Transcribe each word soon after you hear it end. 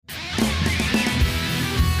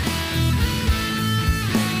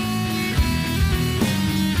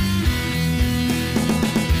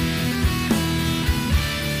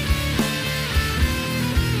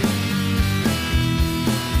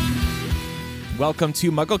Welcome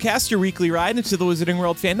to MuggleCast, your weekly ride into the Wizarding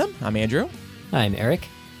World fandom. I'm Andrew. I'm Eric.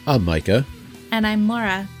 I'm Micah. And I'm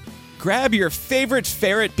Laura. Grab your favorite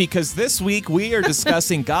ferret because this week we are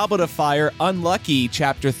discussing Goblet of Fire Unlucky,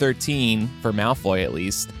 Chapter 13, for Malfoy at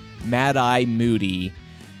least, Mad-Eye Moody.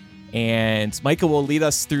 And Micah will lead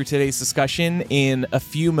us through today's discussion in a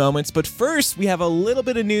few moments. But first, we have a little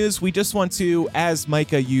bit of news we just want to, as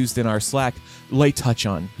Micah used in our Slack, light touch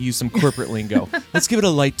on. Use some corporate lingo. Let's give it a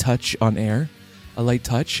light touch on air. A light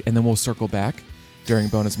touch, and then we'll circle back during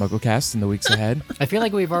bonus MuggleCast in the weeks ahead. I feel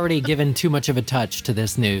like we've already given too much of a touch to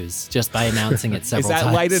this news just by announcing it several times. Is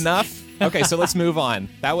that light enough? Okay, so let's move on.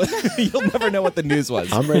 That was you'll never know what the news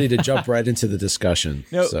was. I'm ready to jump right into the discussion.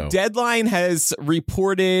 Deadline has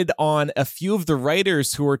reported on a few of the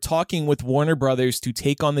writers who are talking with Warner Brothers to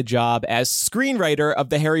take on the job as screenwriter of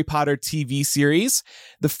the Harry Potter TV series.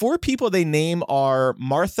 The four people they name are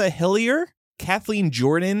Martha Hillier, Kathleen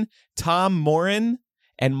Jordan, Tom Moran,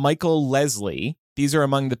 and Michael Leslie. These are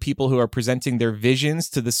among the people who are presenting their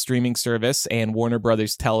visions to the streaming service and Warner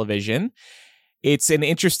Brothers Television. It's an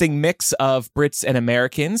interesting mix of Brits and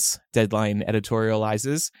Americans, Deadline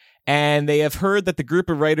editorializes, and they have heard that the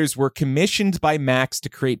group of writers were commissioned by Max to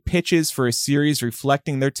create pitches for a series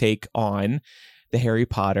reflecting their take on the Harry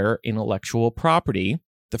Potter intellectual property.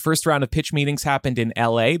 The first round of pitch meetings happened in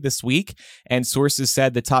LA this week, and sources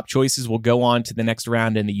said the top choices will go on to the next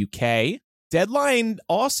round in the UK. Deadline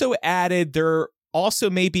also added there also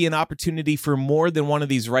may be an opportunity for more than one of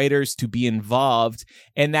these writers to be involved,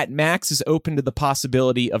 and that Max is open to the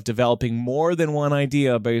possibility of developing more than one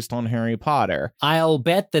idea based on Harry Potter. I'll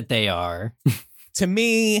bet that they are. To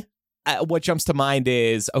me, what jumps to mind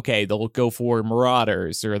is, okay, they'll go for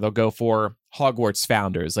Marauders, or they'll go for Hogwarts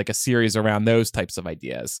Founders, like a series around those types of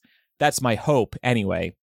ideas. That's my hope,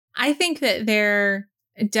 anyway. I think that they're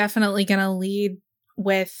definitely going to lead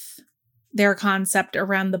with their concept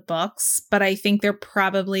around the books, but I think they're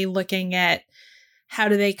probably looking at how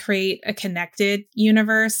do they create a connected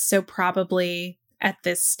universe. So probably at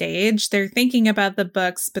this stage, they're thinking about the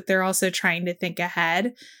books, but they're also trying to think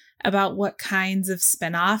ahead about what kinds of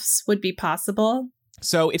spinoffs would be possible.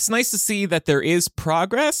 So it's nice to see that there is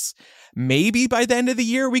progress. Maybe by the end of the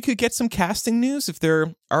year, we could get some casting news if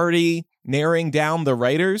they're already narrowing down the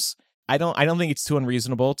writers. I don't think it's too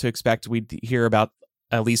unreasonable to expect we'd hear about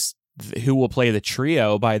at least who will play the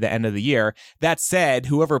trio by the end of the year. That said,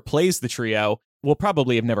 whoever plays the trio will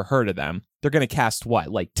probably have never heard of them. They're going to cast what,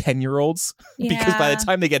 like 10-year-olds? Yeah. Because by the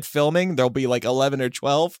time they get filming, there'll be like 11 or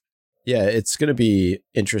 12. Yeah, it's going to be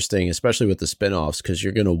interesting, especially with the spinoffs, because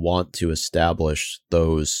you're going to want to establish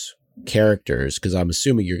those characters, because I'm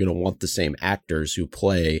assuming you're going to want the same actors who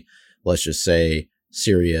play, let's just say,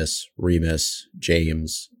 Sirius, Remus,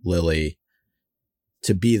 James, Lily,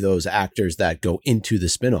 to be those actors that go into the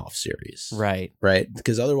spinoff series. Right.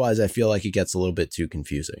 Because otherwise I feel like it gets a little bit too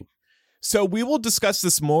confusing. So we will discuss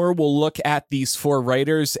this more. We'll look at these four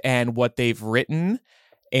writers and what they've written,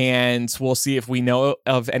 and we'll see if we know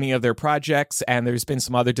of any of their projects. And there's been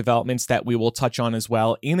some other developments that we will touch on as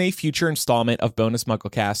well in a future installment of Bonus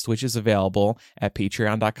MuggleCast, which is available at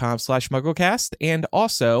patreon.com/MuggleCast, and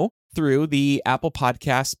also through the Apple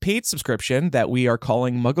Podcasts paid subscription that we are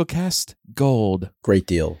calling MuggleCast Gold. Great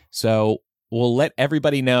deal. So we'll let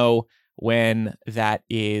everybody know when that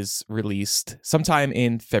is released sometime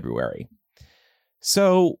in February.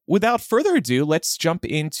 So without further ado, let's jump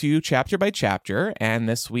into chapter by chapter. And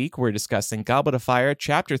this week we're discussing Goblet of Fire,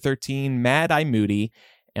 Chapter 13, Mad-Eye Moody.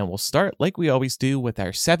 And we'll start like we always do with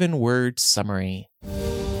our 7-word summary.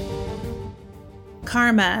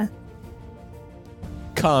 Karma.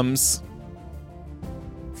 Comes.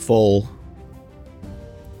 Full.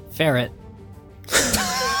 Ferret.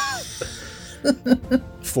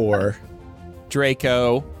 For.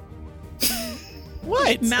 Draco.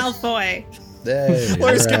 What? Malfoy. Hey,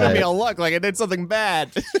 Laura's giving me a look like I did something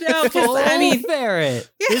bad. No, Full I mean, ferret.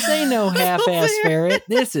 This ain't no half-ass ferret.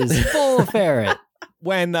 This is full ferret.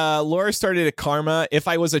 When Laura started at Karma, if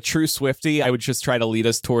I was a true Swiftie, I would just try to lead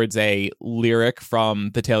us towards a lyric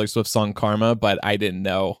from the Taylor Swift song Karma, but I didn't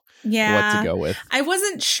know what to go with. I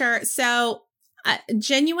wasn't sure. So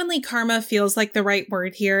genuinely, karma feels like the right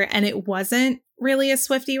word here. And it wasn't really a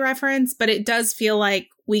Swiftie reference, but it does feel like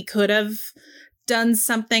we could have done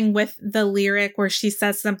something with the lyric where she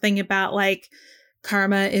says something about like,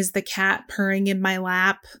 karma is the cat purring in my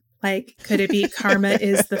lap. Like, could it be karma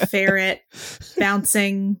is the ferret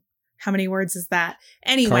bouncing? How many words is that?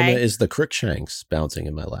 Anyway. Karma is the Crookshanks bouncing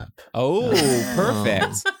in my lap. Oh,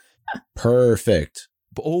 perfect. Perfect.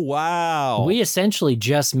 Oh, wow. We essentially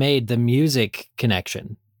just made the music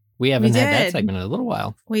connection. We haven't had that segment in a little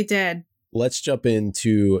while. We did. let's jump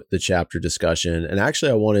into the chapter discussion. And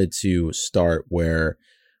actually, I wanted to start where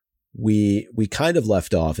we kind of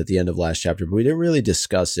left off at the end of last chapter, but we didn't really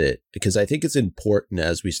discuss it because I think it's important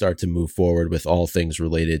as we start to move forward with all things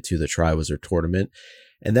related to the Triwizard Tournament.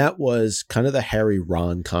 And that was kind of the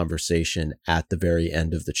Harry-Ron conversation at the very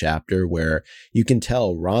end of the chapter, where you can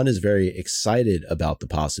tell Ron is very excited about the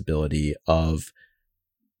possibility of,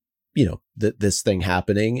 you know, this thing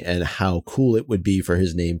happening and how cool it would be for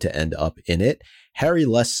his name to end up in it. Harry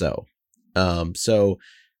less so. So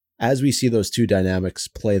as we see those two dynamics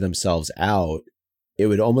play themselves out, it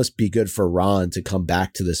would almost be good for Ron to come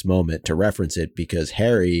back to this moment to reference it, because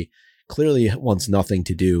Harry clearly wants nothing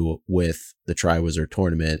to do with the Triwizard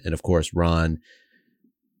Tournament. And of course, Ron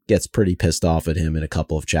gets pretty pissed off at him in a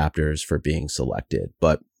couple of chapters for being selected.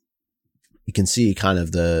 But you can see kind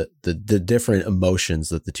of the different emotions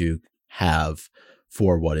that the two have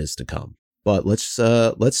for what is to come. But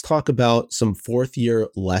let's talk about some fourth year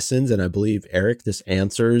lessons. And I believe, Eric, this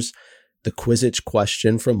answers the Quizzitch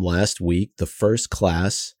question from last week. The first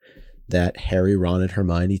class that Harry, Ron, and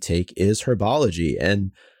Hermione take is herbology.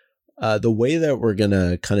 And the way that we're going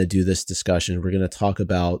to kind of do this discussion, we're going to talk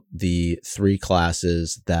about the three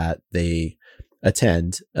classes that they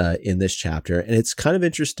attend in this chapter. And it's kind of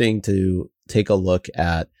interesting to take a look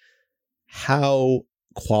at how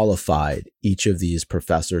qualified each of these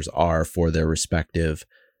professors are for their respective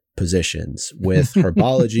positions. With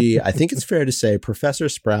herbology, I think it's fair to say Professor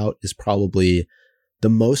Sprout is probably the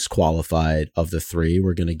most qualified of the three.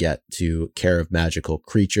 We're going to get to care of magical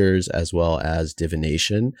creatures as well as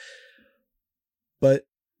divination. But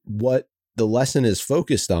what the lesson is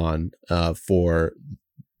focused on for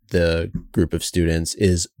the group of students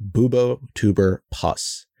is bubotuber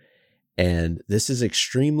pus. And this is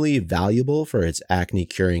extremely valuable for its acne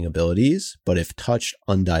curing abilities, but if touched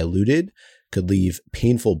undiluted, could leave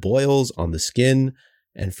painful boils on the skin.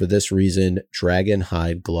 And for this reason, dragon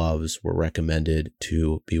hide gloves were recommended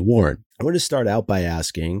to be worn. I want to start out by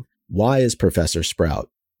asking, why is Professor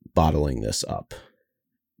Sprout bottling this up?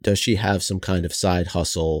 Does she have some kind of side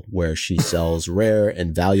hustle where she sells rare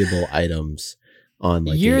and valuable items on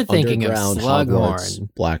like You're an thinking of underground Hogwarts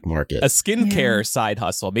Slughorn. black market? A skincare side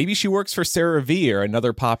hustle. Maybe she works for CeraVe or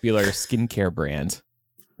another popular skincare brand.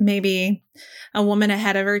 Maybe a woman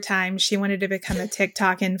ahead of her time. She wanted to become a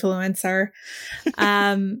TikTok influencer.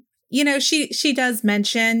 You know, she does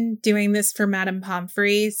mention doing this for Madame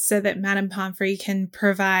Pomfrey so that Madame Pomfrey can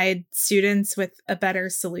provide students with a better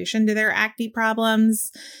solution to their acne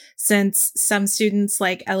problems, since some students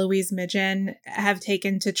like Eloise Midgen have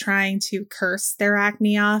taken to trying to curse their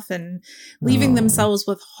acne off and leaving themselves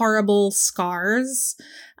with horrible scars.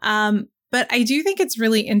 But I do think it's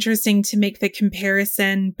really interesting to make the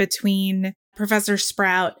comparison between Professor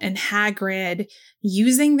Sprout and Hagrid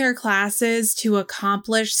using their classes to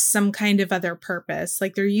accomplish some kind of other purpose.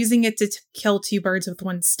 Like they're using it to kill two birds with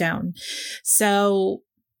one stone. So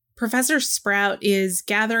Professor Sprout is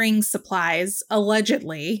gathering supplies,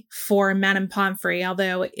 allegedly, for Madame Pomfrey,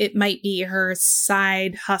 although it might be her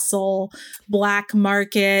side hustle, black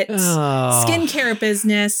market, skincare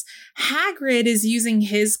business. Hagrid is using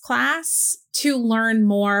his class to learn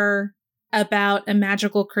more about a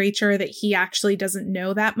magical creature that he actually doesn't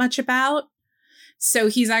know that much about. So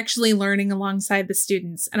he's actually learning alongside the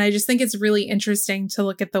students. And I just think it's really interesting to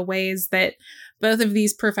look at the ways that both of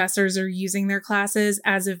these professors are using their classes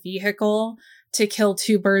as a vehicle to kill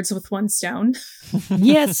two birds with one stone.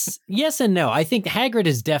 Yes and no. I think Hagrid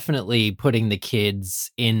is definitely putting the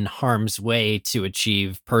kids in harm's way to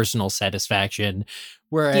achieve personal satisfaction.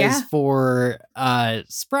 Whereas for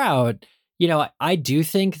Sprout, you know, I do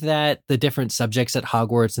think that the different subjects at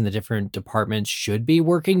Hogwarts and the different departments should be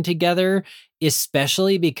working together,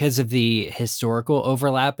 especially because of the historical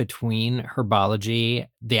overlap between herbology,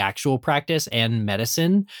 the actual practice, and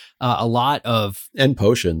medicine. A lot of and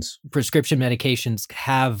potions, prescription medications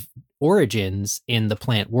have origins in the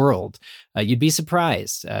plant world. You'd be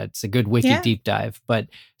surprised. It's a good wiki deep dive. But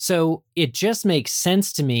so it just makes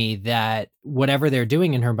sense to me that whatever they're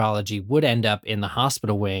doing in herbology would end up in the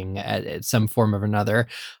hospital wing at some form or another.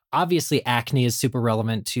 Obviously, acne is super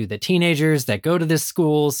relevant to the teenagers that go to this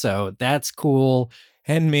school, so that's cool.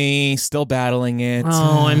 And me, still battling it.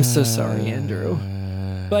 Oh, I'm so sorry, Andrew.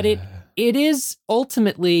 But it is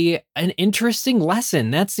ultimately an interesting lesson.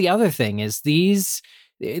 That's the other thing, is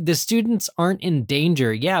the students aren't in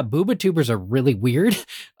danger. Yeah, boobotubers are really weird,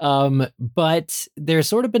 but they're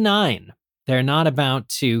sort of benign. They're not about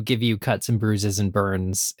to give you cuts and bruises and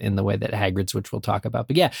burns in the way that Hagrid's, which we'll talk about.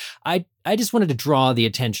 But yeah, I just wanted to draw the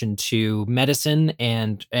attention to medicine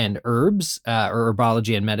and herbs, or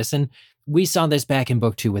herbology and medicine, we saw this back in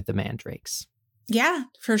book 2 with the mandrakes. Yeah,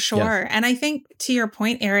 for sure. Yeah. And I think to your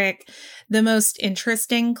point, Eric, the most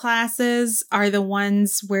interesting classes are the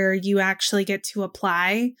ones where you actually get to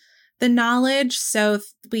apply the knowledge. So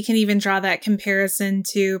we can even draw that comparison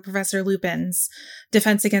to Professor Lupin's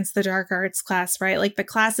Defense Against the Dark Arts class, right? Like the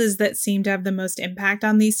classes that seem to have the most impact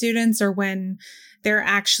on these students are when they're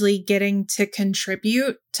actually getting to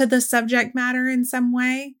contribute to the subject matter in some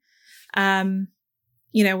way.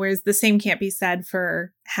 Whereas the same can't be said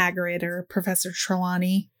for Hagrid or Professor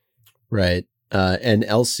Trelawney. Right. And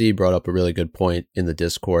LC brought up a really good point in the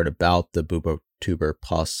Discord about the BooboTuber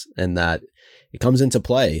pus, and that it comes into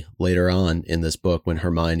play later on in this book when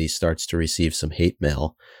Hermione starts to receive some hate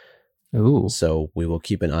mail. Ooh. So we will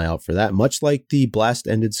keep an eye out for that, much like the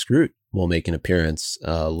Blast-Ended Scroot will make an appearance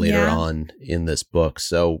later on in this book.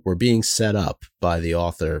 So we're being set up by the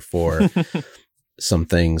author for some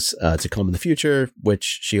things to come in the future,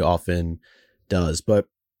 which she often does. But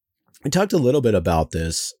we talked a little bit about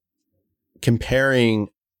this, comparing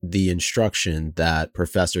the instruction that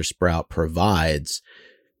Professor Sprout provides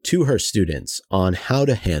to her students on how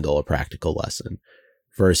to handle a practical lesson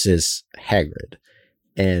versus Hagrid.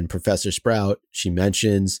 And Professor Sprout, she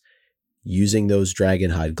mentions using those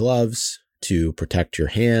dragonhide gloves to protect your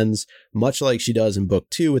hands, much like she does in book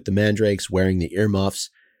 2 with the mandrakes wearing the earmuffs.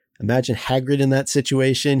 Imagine Hagrid in that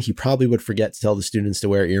situation. He probably would forget to tell the students to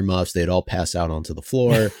wear earmuffs. They'd all pass out onto the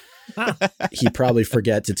floor. He'd probably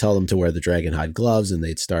forget to tell them to wear the dragonhide gloves, and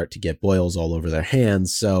they'd start to get boils all over their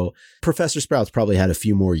hands. So Professor Sprout's probably had a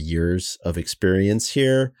few more years of experience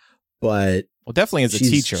here, but definitely as a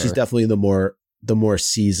teacher, she's definitely the more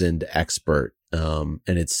seasoned expert. And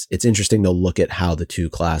it's interesting to look at how the two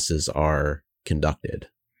classes are conducted.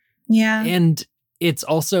 Yeah. And it's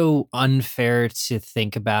also unfair to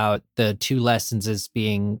think about the two lessons as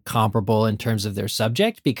being comparable in terms of their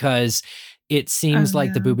subject, because it seems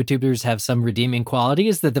like the BooboTubers have some redeeming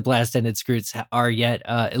qualities that the Blast-Ended Scroots are yet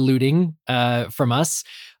eluding from us.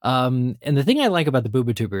 And the thing I like about the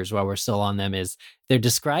BooboTubers, while we're still on them, is they're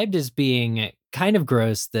described as being kind of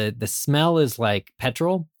gross. The smell is like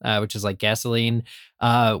petrol, which is like gasoline,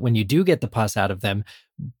 when you do get the pus out of them.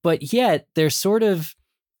 But yet they're sort of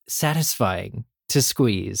satisfying to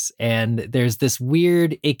squeeze, and there's this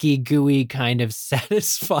weird icky gooey kind of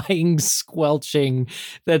satisfying squelching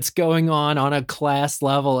that's going on a class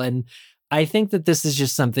level. And I think that this is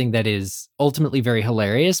just something that is ultimately very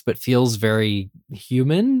hilarious, but feels very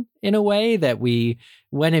human in a way that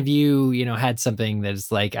when have you had something that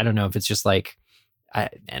is like, I don't know if it's just like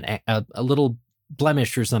a little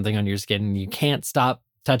blemish or something on your skin and you can't stop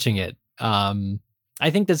touching it. I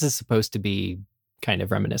think this is supposed to be kind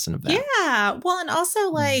of reminiscent of that. Yeah. Well, and also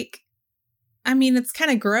it's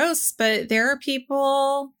kind of gross, but there are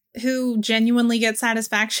people who genuinely get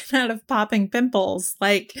satisfaction out of popping pimples.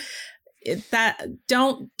 Like that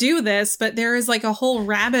don't do this, but there is like a whole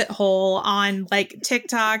rabbit hole on like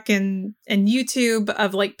TikTok and YouTube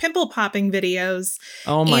of like pimple popping videos.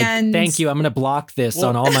 Oh my, thank you. I'm going to block this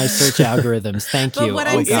on all my search algorithms. Thank you. What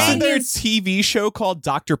I'm saying isn't there a TV show called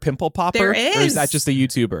Dr. Pimple Popper? There is. Or is that just a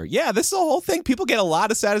YouTuber? Yeah, this is the whole thing. People get a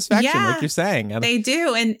lot of satisfaction, like you're saying. They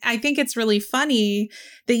do. And I think it's really funny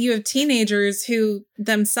that you have teenagers who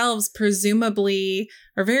themselves presumably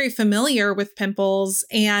are very familiar with pimples,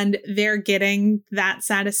 and they're getting that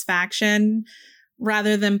satisfaction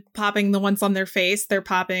rather than popping the ones on their face. They're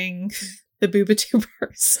popping the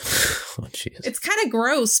BooboTubers. Oh, geez. It's kind of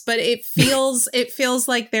gross, but it feels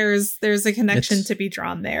like there's a connection to be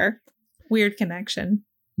drawn there. Weird connection.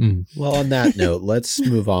 Well, on that note, let's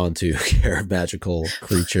move on to Care of Magical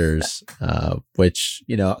Creatures, which,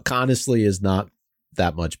 honestly is not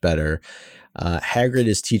that much better. Hagrid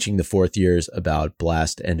is teaching the fourth years about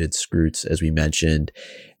Blast-Ended Scroots, as we mentioned,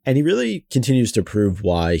 and he really continues to prove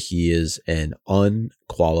why he is an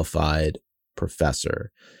unqualified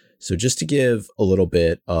professor. So just to give a little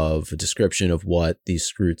bit of a description of what these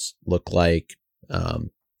Scroots look like,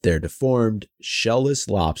 they're deformed, shell-less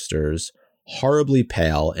lobsters, horribly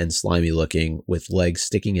pale and slimy looking, with legs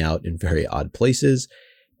sticking out in very odd places,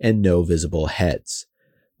 and no visible heads.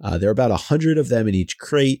 There are about 100 of them in each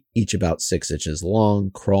crate, each about 6 inches long,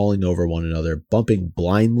 crawling over one another, bumping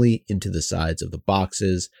blindly into the sides of the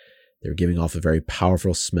boxes. They're giving off a very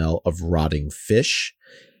powerful smell of rotting fish.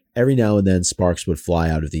 Every now and then, sparks would fly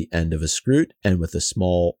out of the end of a Scroot, and with a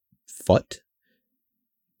small foot,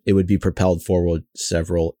 it would be propelled forward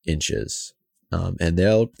several inches. And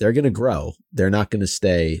they're going to grow. They're not going to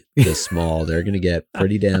stay this small. They're going to get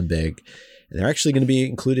pretty damn big. And they're actually going to be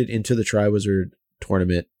included into the Triwizard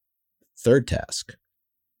Tournament third task.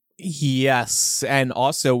 Yes, and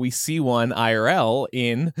also we see one IRL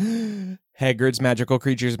in Hagrid's Magical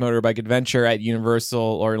Creatures Motorbike Adventure at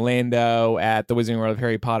Universal Orlando at the Wizarding World of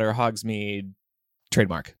Harry Potter Hogsmeade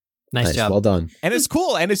trademark. Nice job. Well done. And it's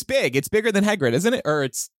cool, and it's big. It's bigger than Hagrid, isn't it? Or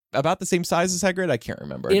it's about the same size as Hagrid? I can't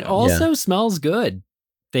remember. It also smells good.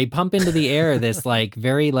 They pump into the air this like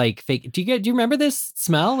very like fake. Do you remember this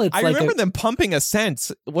smell? I remember them pumping a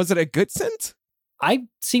scent. Was it a good scent? I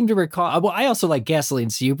seem to recall. Well, I also like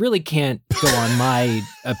gasoline, so you really can't go on my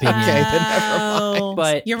opinion. Okay, then never mind.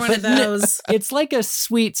 But you're one of those. It's like a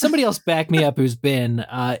sweet. Somebody else back me up who's been.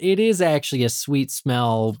 It is actually a sweet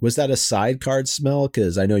smell. Was that a sidecar smell?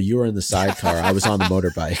 Because I know you were in the sidecar. I was on the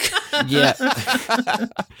motorbike. Yeah.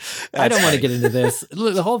 I don't want to get into this.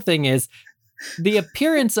 The whole thing is the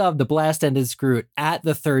appearance of the blast-ended Scroot at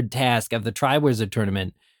the third task of the Triwizard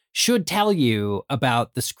Tournament should tell you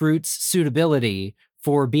about the Scroot's suitability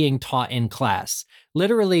for being taught in class.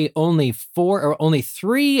 Literally only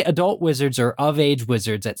 3 adult wizards or of-age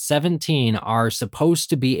wizards at 17 are supposed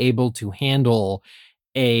to be able to handle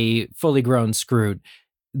a fully grown Scroot.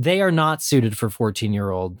 They are not suited for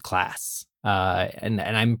 14-year-old class. And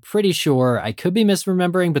I'm pretty sure, I could be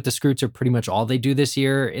misremembering, but the Scroots are pretty much all they do this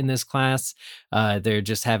year in this class. They're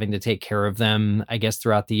just having to take care of them, I guess,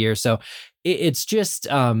 throughout the year. So it's just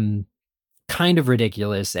kind of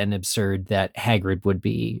ridiculous and absurd that Hagrid would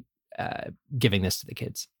be giving this to the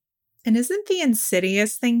kids. And isn't the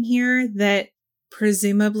insidious thing here that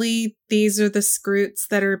presumably these are the Scroots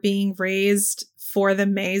that are being raised for the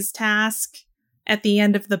maze task at the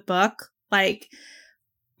end of the book? Like,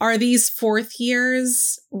 are these fourth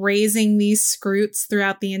years raising these Scroots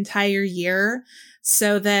throughout the entire year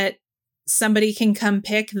so that somebody can come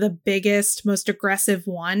pick the biggest, most aggressive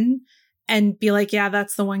one and be like, yeah,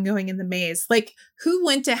 that's the one going in the maze? Like, who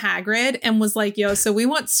went to Hagrid and was like, yo, so we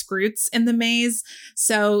want Scroots in the maze.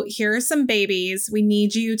 So here are some babies. We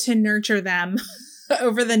need you to nurture them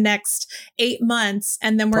over the next 8 months.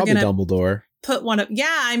 And then we're going to Dumbledore put one up.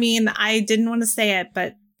 Yeah, I mean, I didn't want to say it,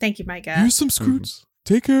 but thank you, Micah. Here's some Scroots.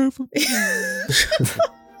 Take care of them.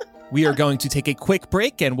 We are going to take a quick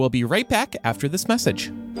break, and we'll be right back after this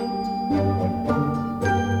message.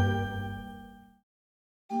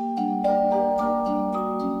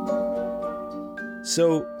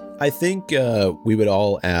 So I think we would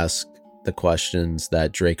all ask the questions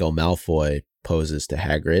that Draco Malfoy poses to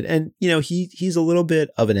Hagrid. And, you know, he's a little bit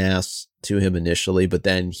of an ass to him initially, but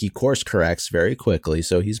then he course corrects very quickly.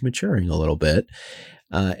 So he's maturing a little bit.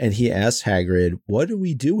 And he asks Hagrid, what do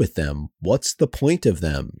we do with them? What's the point of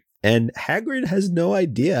them? And Hagrid has no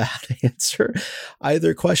idea how to answer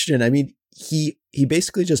either question. I mean, he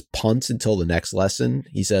basically just punts until the next lesson.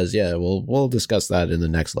 He says, yeah, we'll discuss that in the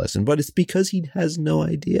next lesson. But it's because he has no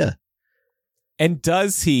idea. And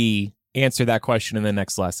does he answer that question in the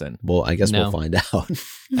next lesson? Well, I guess we'll find out.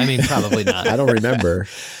 I mean, probably not. I don't remember.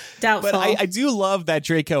 Doubtful. But I do love that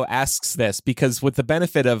Draco asks this, because with the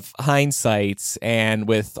benefit of hindsight and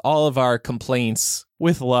with all of our complaints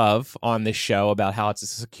with love on this show about how it's a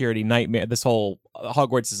security nightmare, this whole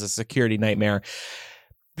Hogwarts is a security nightmare,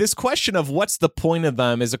 this question of what's the point of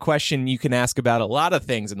them is a question you can ask about a lot of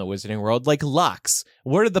things in the wizarding world, like locks.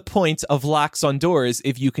 What are the points of locks on doors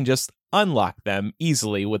if you can just unlock them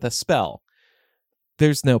easily with a spell?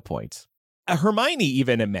 There's no point. Hermione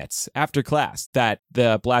even admits after class that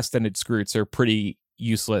the blast-ended Scroots are pretty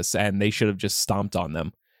useless and they should have just stomped on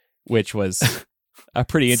them, which was a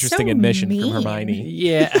pretty interesting admission from Hermione.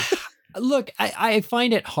 Yeah. Look, I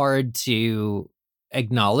find it hard to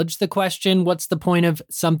acknowledge the question, what's the point of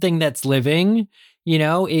something that's living? You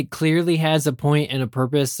know, it clearly has a point and a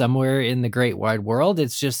purpose somewhere in the great wide world.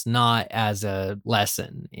 It's just not as a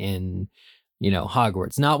lesson in, you know,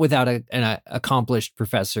 Hogwarts, not without an accomplished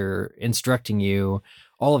professor instructing you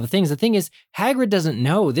all of the things. The thing is, Hagrid doesn't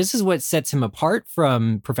know. This is what sets him apart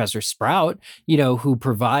from Professor Sprout, you know, who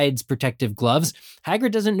provides protective gloves.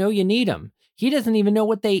 Hagrid doesn't know you need them. He doesn't even know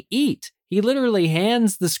what they eat. He literally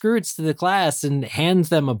hands the Scroots to the class and hands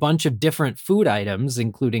them a bunch of different food items,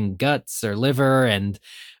 including guts or liver and,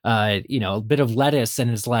 you know, a bit of lettuce, and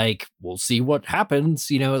is like, we'll see what happens.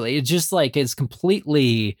 You know, it just like is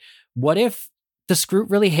completely, what if the Scroot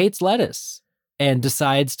really hates lettuce and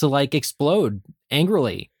decides to like explode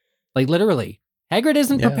angrily? Like literally. Hagrid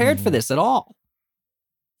isn't prepared for this at all.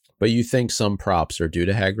 But you think some props are due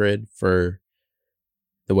to Hagrid for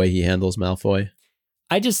the way he handles Malfoy?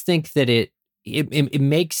 I just think that it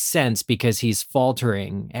makes sense because he's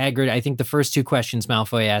faltering. Hagrid, I think the first two questions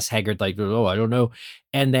Malfoy asks Hagrid, like, oh, I don't know.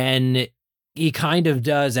 And then he kind of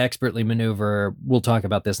does expertly maneuver. We'll talk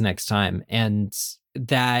about this next time. And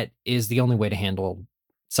that is the only way to handle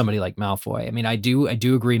somebody like Malfoy. I mean, I do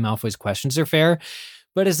agree Malfoy's questions are fair,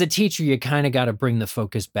 but as a teacher, you kind of got to bring the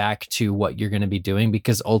focus back to what you're going to be doing,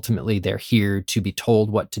 because ultimately they're here to be told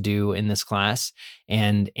what to do in this class,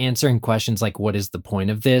 and answering questions like, what is the point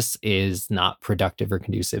of this, is not productive or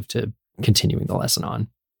conducive to continuing the lesson on.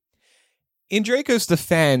 In Draco's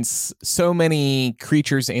defense, so many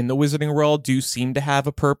creatures in the wizarding world do seem to have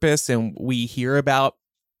a purpose, and we hear about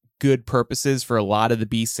good purposes for a lot of the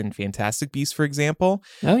beasts in Fantastic Beasts, for example.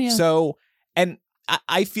 Oh, yeah. So, and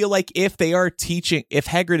I feel like if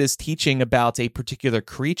Hagrid is teaching about a particular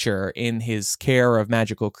creature in his Care of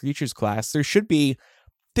Magical Creatures class,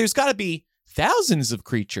 there's got to be thousands of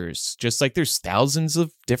creatures, just like there's thousands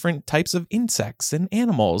of different types of insects and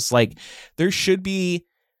animals. Like, there should be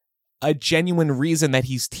a genuine reason that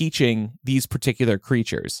he's teaching these particular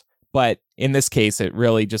creatures. But in this case, it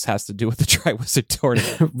really just has to do with the Triwizard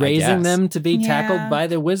Tournament. Raising them to be tackled by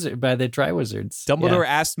the Triwizards. Dumbledore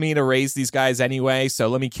asked me to raise these guys anyway, so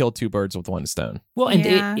let me kill two birds with one stone. Well,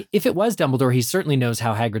 and if it was Dumbledore, he certainly knows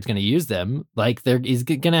how Hagrid's going to use them. Like, he's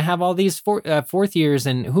going to have all these fourth years,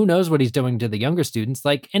 and who knows what he's doing to the younger students,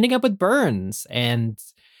 like ending up with burns, and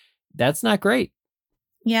that's not great.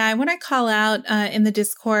 Yeah, I want to call out in the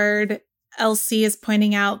Discord, LC is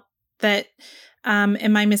pointing out that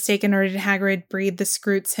am I mistaken, or did Hagrid breed the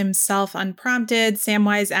Scroots himself unprompted?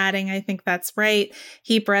 Samwise adding, I think that's right.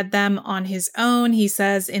 He bred them on his own. He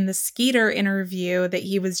says in the Skeeter interview that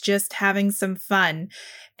he was just having some fun.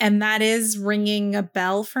 And that is ringing a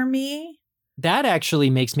bell for me. That actually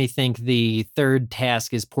makes me think the third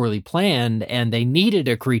task is poorly planned, and they needed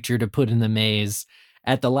a creature to put in the maze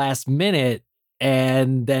at the last minute.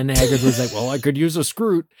 And then Hagrid was like, well, I could use a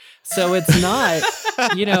Scroot. So it's not,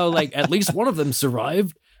 like, at least one of them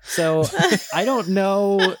survived. So I don't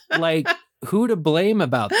know, like, who to blame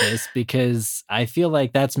about this, because I feel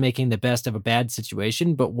like that's making the best of a bad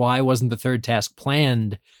situation. But why wasn't the third task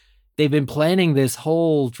planned? They've been planning this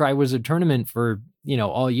whole Triwizard Tournament for,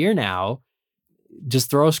 all year now.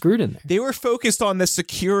 Just throw a Scroot in there. They were focused on the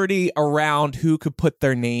security around who could put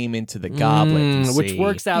their name into the goblet. Which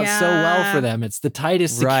works out so well for them. It's the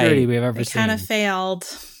tightest security we've ever seen. They kind of failed.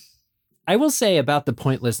 I will say about the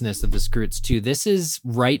pointlessness of the Scroots, too. This is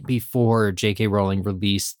right before J.K. Rowling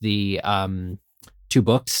released the 2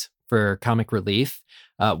 books for comic relief.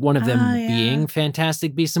 One of them being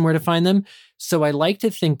Fantastic Beasts and Where to Find Them. So I like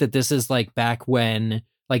to think that this is back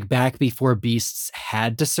before beasts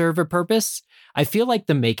had to serve a purpose. I feel like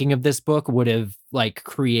the making of this book would have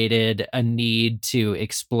created a need to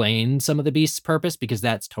explain some of the beast's purpose, because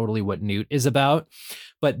that's totally what Newt is about.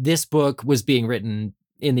 But this book was being written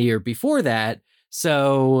in the year before that.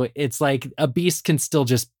 So it's like a beast can still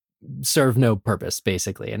just serve no purpose,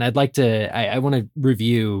 basically. And I'd like to, I want to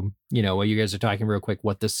review, while you guys are talking real quick,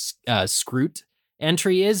 what this Scroot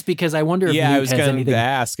entry is, because I wonder if Newt I was has anything to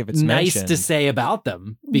ask if it's nice mentioned to say about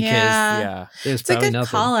them, because there's it's a good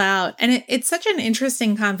nothing. call out. And it's such an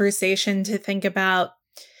interesting conversation to think about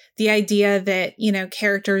the idea that,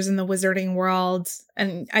 characters in the wizarding world,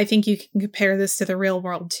 and I think you can compare this to the real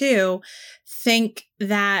world too, think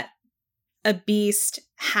that a beast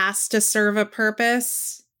has to serve a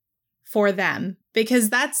purpose for them. Because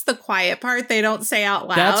that's the quiet part they don't say out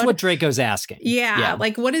loud. That's what Draco's asking. Yeah.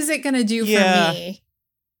 Like, what is it going to do for me?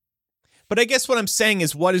 But I guess what I'm saying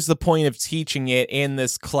is, what is the point of teaching it in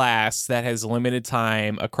this class that has limited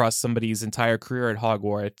time across somebody's entire career at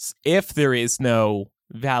Hogwarts if there is no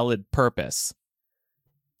valid purpose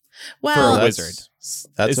for a wizard?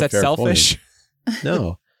 That's is that selfish?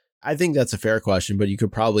 No, I think that's a fair question, but you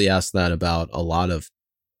could probably ask that about a lot of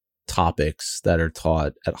topics that are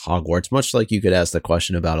taught at Hogwarts, much like you could ask the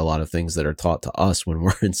question about a lot of things that are taught to us when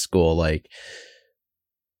we're in school. Like,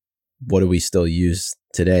 what do we still use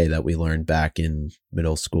today that we learned back in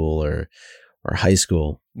middle school or high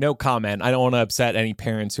school? No comment. I don't want to upset any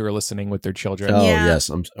parents who are listening with their children. Oh, yes.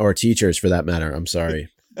 Or teachers for that matter. I'm sorry.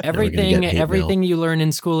 Everything you learn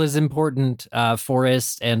in school is important.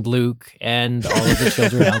 Forrest and Luke and all of the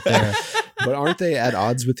children out there. But aren't they at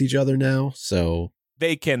odds with each other now? So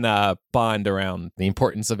they can bond around the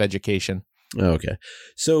importance of education. Okay.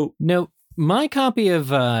 So no, my copy of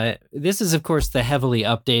this is, of course, the heavily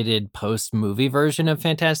updated post-movie version of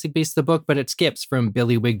Fantastic Beasts, the book, but it skips from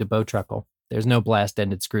Billy Wig to Bowtruckle. There's no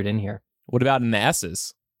blast-ended Scroot in here. What about in the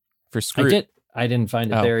S's for Scroot? I didn't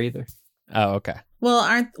find it there either. Oh, okay.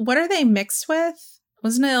 Well, what are they mixed with?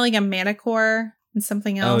 Wasn't it like a Manicore and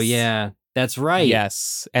something else? Oh, yeah. That's right.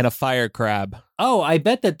 Yes, and a fire crab. Oh, I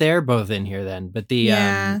bet that they're both in here then. But the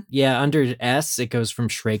under S, it goes from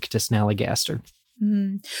Shrake to Snallygaster.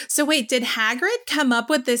 Mm-hmm. So wait, did Hagrid come up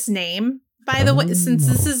with this name? By the way, since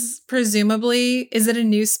this is presumably, is it a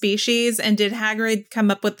new species? And did Hagrid come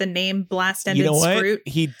up with the name Blast-Ended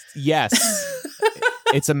Scroot? Yes.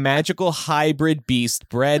 It's a magical hybrid beast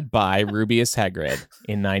bred by Rubeus Hagrid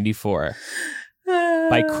in 94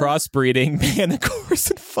 by crossbreeding manticores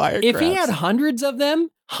and firecrabs. If he had hundreds of them,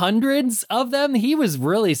 he was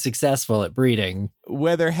really successful at breeding.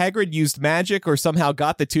 Whether Hagrid used magic or somehow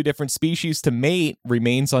got the two different species to mate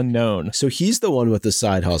remains unknown. So he's the one with the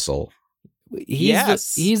side hustle.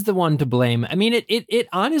 He's the one to blame. I mean, it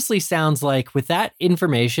honestly sounds like, with that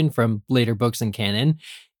information from later books and canon,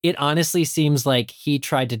 it honestly seems like he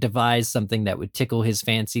tried to devise something that would tickle his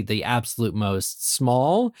fancy the absolute most,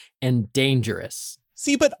 small and dangerous.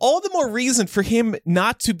 See, but all the more reason for him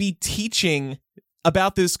not to be teaching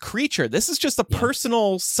about this creature. This is just a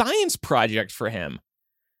personal science project for him.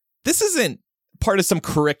 This isn't part of some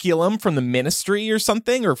curriculum from the ministry or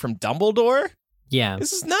something, or from Dumbledore. Yeah.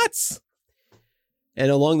 This is nuts. And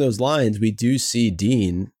along those lines, we do see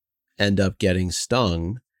Dean end up getting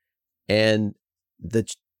stung. And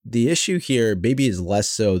the issue here maybe is less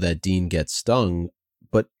so that Dean gets stung,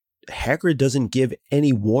 but Hagrid doesn't give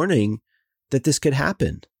any warning that this could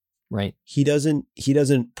happen. Right. He doesn't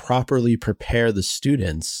properly prepare the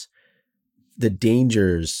students the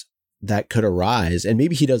dangers that could arise, and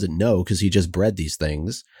maybe he doesn't know because he just bred these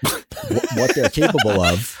things, what they're capable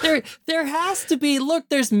of. There has to be, look,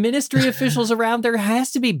 there's ministry officials around. There has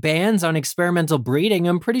to be bans on experimental breeding.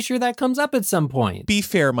 I'm pretty sure that comes up at some point. Be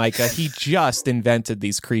fair, Micah. He just invented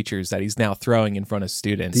these creatures that he's now throwing in front of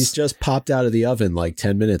students. These just popped out of the oven like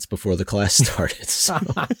 10 minutes before the class started. So.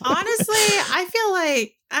 Honestly, I feel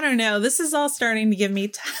like, I don't know, this is all starting to give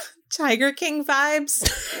me Tiger King vibes.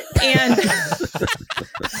 And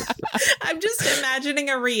I'm just imagining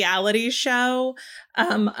a reality show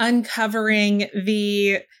uncovering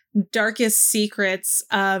the darkest secrets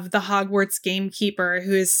of the Hogwarts gamekeeper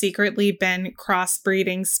who has secretly been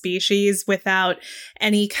crossbreeding species without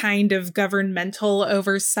any kind of governmental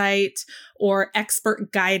oversight or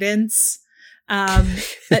expert guidance.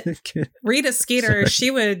 Rita Skeeter,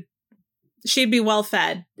 she'd be well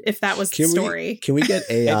fed if that was the story. Can we get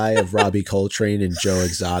AI of Robbie Coltrane and Joe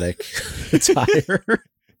Exotic attire?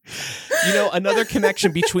 You know, another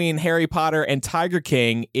connection between Harry Potter and Tiger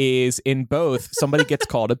King is in both, somebody gets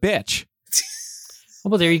called a bitch.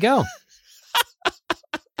 Well, there you go.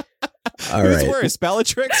 Who's worse,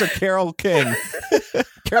 Bellatrix or Carol King?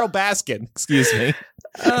 Carol Baskin, excuse me.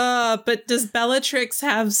 But does Bellatrix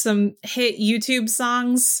have some hit YouTube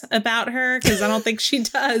songs about her? Because I don't think she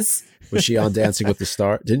does. Was she on Dancing with the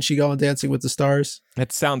Stars? Didn't she go on Dancing with the Stars?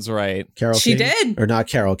 That sounds right. Carol King? She did. Or not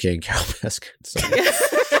Carol King, Carol Baskin. Sorry.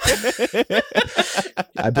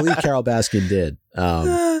 I believe Carol Baskin did.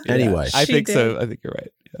 Anyway. I think so. I think you're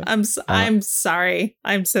right. Yeah. I'm sorry.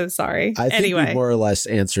 I'm so sorry. I think we more or less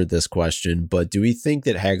answered this question, but do we think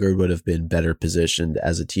that Hagrid would have been better positioned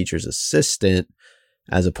as a teacher's assistant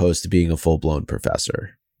as opposed to being a full-blown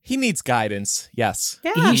professor? He needs guidance. Yes.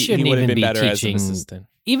 Yeah. He shouldn't would have even been be better teaching. as an assistant.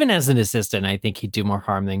 Even as an assistant, I think he'd do more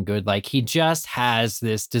harm than good. Like, he just has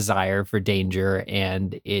this desire for danger,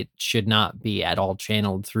 and it should not be at all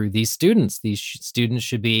channeled through these students. These students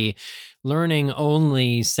should be learning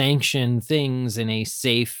only sanctioned things in a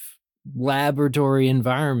safe laboratory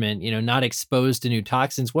environment, not exposed to new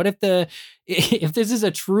toxins. What if this is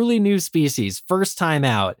a truly new species, first time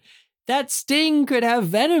out, that sting could have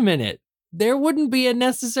venom in it? There wouldn't be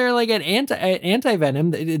necessarily an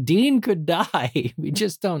anti-venom. Dean could die. We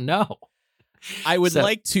just don't know. I would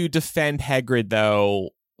like to defend Hagrid,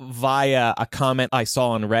 though, via a comment I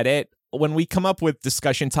saw on Reddit. When we come up with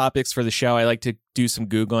discussion topics for the show, I like to do some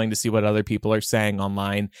Googling to see what other people are saying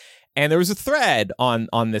online. And there was a thread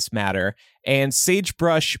on this matter, and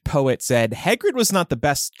Sagebrush Poet said, Hagrid was not the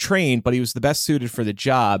best trained, but he was the best suited for the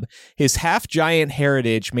job. His half-giant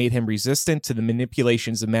heritage made him resistant to the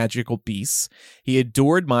manipulations of magical beasts. He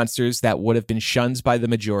adored monsters that would have been shunned by the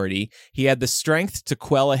majority. He had the strength to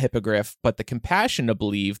quell a hippogriff, but the compassion to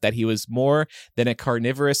believe that he was more than a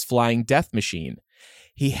carnivorous flying death machine.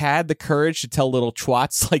 He had the courage to tell little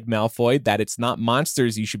twats like Malfoy that it's not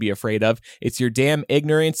monsters you should be afraid of. It's your damn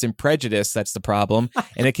ignorance and prejudice that's the problem.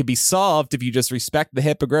 And it can be solved if you just respect the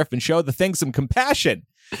hippogriff and show the thing some compassion.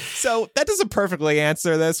 So that doesn't perfectly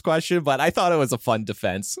answer this question, but I thought it was a fun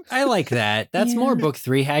defense. I like that. That's more book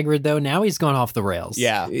 3 Hagrid, though. Now he's gone off the rails.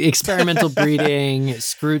 Yeah. Experimental breeding,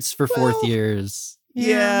 Scroots for fourth years.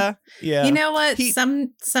 Yeah. You know what?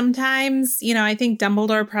 Sometimes, I think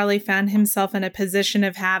Dumbledore probably found himself in a position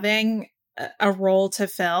of having a role to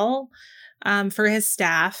fill for his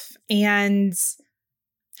staff. And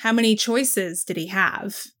how many choices did he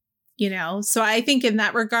have? So I think in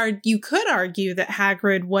that regard, you could argue that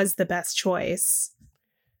Hagrid was the best choice.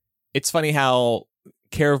 It's funny how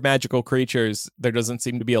care of magical creatures, there doesn't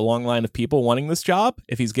seem to be a long line of people wanting this job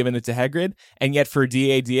if he's given it to Hagrid. And yet for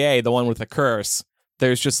DADA, the one with the curse,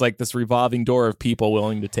 there's just like this revolving door of people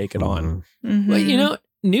willing to take it on. Mm-hmm. Well,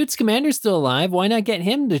 Newt Scamander's still alive. Why not get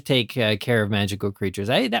him to take care of magical creatures?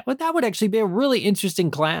 That would actually be a really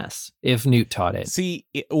interesting class if Newt taught it. See,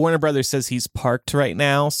 Warner Brothers says he's parked right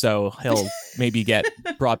now, so he'll maybe get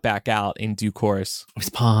brought back out in due course. He's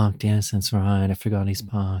parked. Yes, that's right. I forgot he's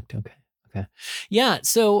parked. Okay. Yeah,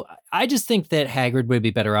 so I just think that Hagrid would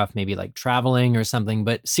be better off maybe like traveling or something.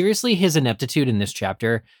 But seriously, his ineptitude in this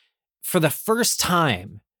chapter, for the first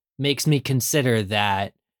time, makes me consider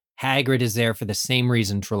that Hagrid is there for the same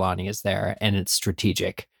reason Trelawney is there, and it's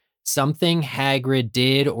strategic. Something Hagrid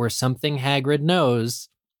did or something Hagrid knows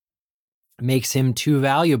makes him too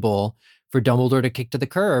valuable for Dumbledore to kick to the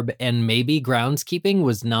curb, and maybe groundskeeping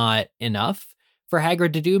was not enough for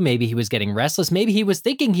Hagrid to do. Maybe he was getting restless. Maybe he was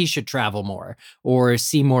thinking he should travel more or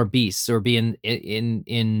see more beasts or be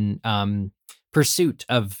in pursuit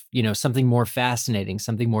of, something more fascinating,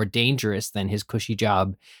 something more dangerous than his cushy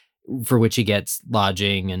job for which he gets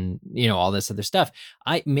lodging and, all this other stuff.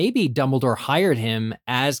 Maybe Dumbledore hired him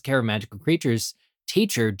as Care of Magical Creatures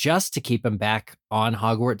teacher just to keep him back on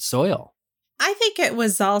Hogwarts soil. I think it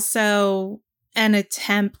was also an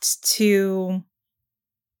attempt to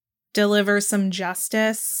deliver some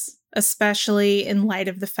justice, especially in light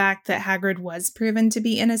of the fact that Hagrid was proven to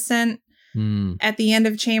be innocent at the end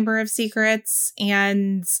of Chamber of Secrets,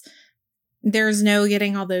 and there's no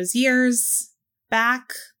getting all those years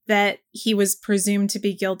back that he was presumed to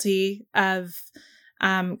be guilty of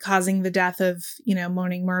causing the death of,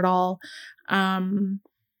 Moaning Myrtle.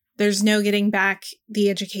 There's no getting back the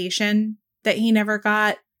education that he never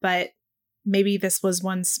got, but maybe this was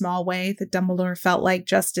one small way that Dumbledore felt like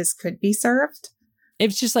justice could be served.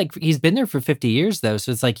 It's just like he's been there for 50 years, though.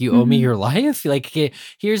 So it's like, you owe me your life. Like,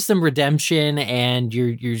 here's some redemption and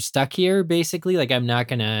you're stuck here, basically. Like, I'm not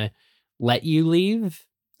going to let you leave,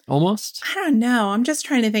 almost. I don't know. I'm just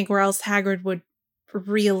trying to think where else Hagrid would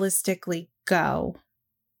realistically go.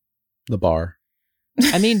 The bar.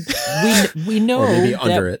 I mean, we know or maybe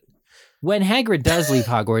under it. When Hagrid does leave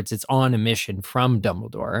Hogwarts, it's on a mission from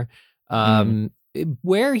Dumbledore,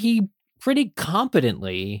 where he pretty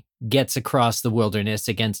competently gets across the wilderness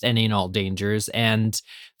against any and all dangers. And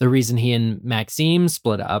the reason he and Maxime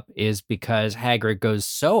split up is because Hagrid goes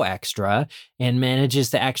so extra and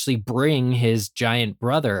manages to actually bring his giant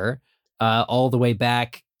brother all the way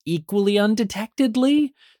back equally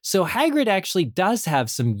undetectedly. So Hagrid actually does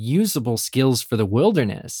have some usable skills for the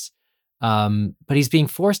wilderness. But he's being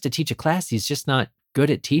forced to teach a class he's just not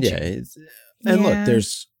good at teaching. Look,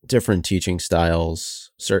 there's different teaching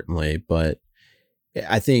styles, certainly, but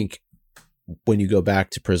I think when you go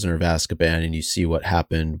back to Prisoner of Azkaban and you see what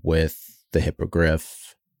happened with the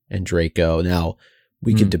Hippogriff and Draco, now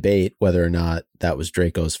we could debate whether or not that was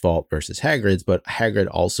Draco's fault versus Hagrid's, but Hagrid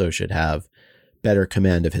also should have better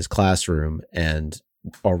command of his classroom. And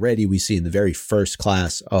already we see in the very first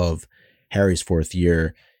class of Harry's fourth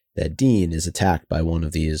year that Dean is attacked by one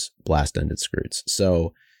of these blast-ended Scroots.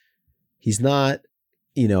 So he's not,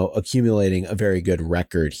 accumulating a very good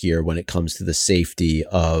record here when it comes to the safety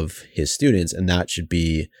of his students. And that should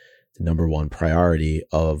be the number one priority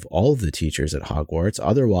of all of the teachers at Hogwarts.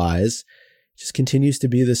 Otherwise, it just continues to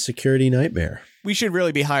be the security nightmare. We should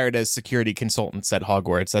really be hired as security consultants at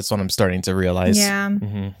Hogwarts. That's what I'm starting to realize.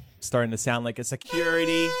 Yeah. Starting to sound like a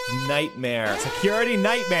security nightmare. Security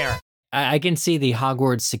nightmare. I can see the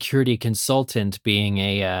Hogwarts security consultant being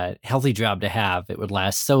a healthy job to have. It would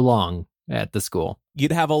last so long at the school.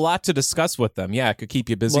 You'd have a lot to discuss with them. Yeah, it could keep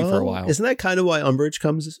you busy for a while. Isn't that kind of why Umbridge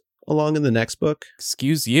comes along in the next book?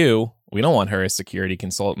 Excuse you. We don't want her as security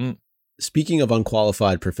consultant. Speaking of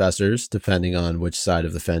unqualified professors, depending on which side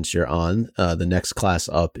of the fence you're on, the next class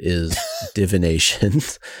up is divination.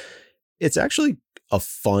 It's actually a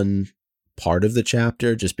fun part of the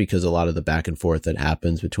chapter just because a lot of the back and forth that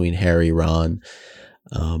happens between Harry, Ron.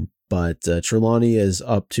 But Trelawney is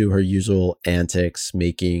up to her usual antics,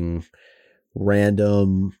 making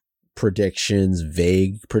random predictions,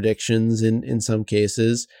 vague predictions in some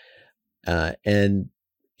cases. And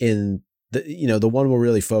in the one we'll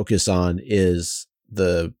really focus on is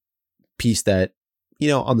the piece that,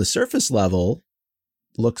 on the surface level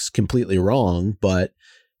looks completely wrong, but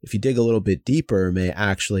if you dig a little bit deeper, may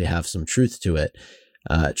actually have some truth to it.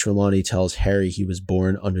 Trelawney tells Harry he was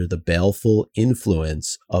born under the baleful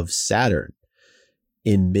influence of Saturn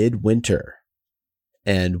in midwinter.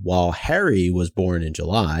 And while Harry was born in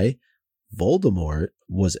July, Voldemort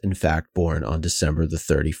was in fact born on December the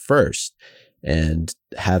 31st. And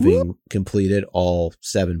having completed all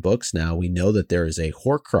 7 books now, we know that there is a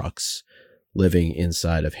Horcrux living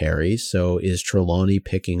inside of Harry. So is Trelawney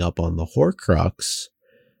picking up on the Horcrux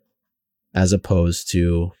as opposed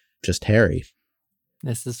to just Harry?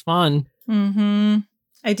 This is fun. Mm-hmm.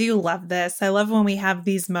 I do love this. I love when we have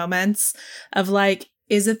these moments of like,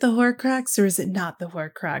 is it the Horcrux or is it not the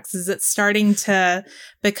Horcrux? Is it starting to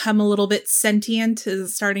become a little bit sentient?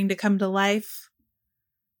 Is it starting to come to life?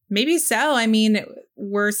 Maybe so. I mean,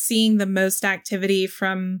 we're seeing the most activity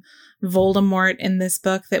from Voldemort in this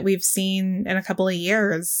book that we've seen in a couple of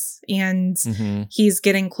years. And he's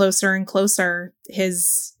getting closer and closer.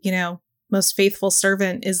 His, most faithful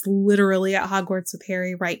servant is literally at Hogwarts with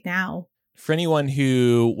Harry right now. For anyone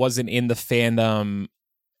who wasn't in the fandom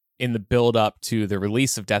in the build up to the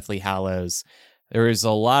release of Deathly Hallows, there is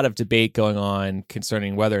a lot of debate going on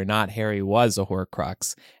concerning whether or not Harry was a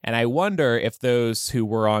Horcrux. And I wonder if those who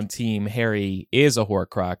were on team Harry is a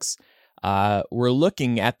Horcrux were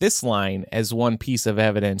looking at this line as one piece of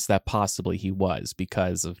evidence that possibly he was,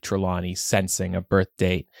 because of Trelawney sensing a birth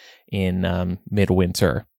date in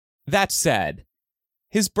midwinter. That said,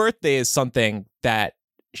 his birthday is something that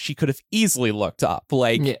she could have easily looked up.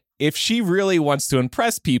 If she really wants to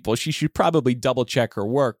impress people, she should probably double check her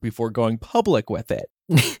work before going public with it.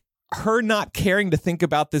 Her not caring to think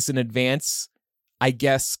about this in advance, I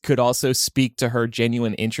guess, could also speak to her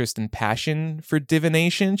genuine interest and passion for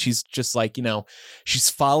divination. She's just like,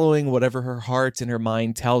 she's following whatever her heart and her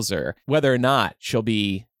mind tells her, whether or not she'll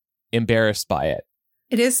be embarrassed by it.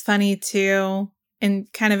 It is funny, too, in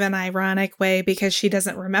kind of an ironic way, because she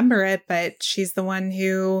doesn't remember it, but she's the one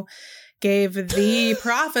who gave the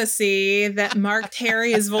prophecy that marked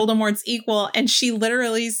Harry as Voldemort's equal. And she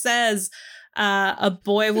literally says, a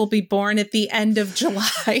boy will be born at the end of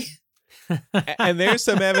July. And there's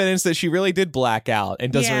some evidence that she really did black out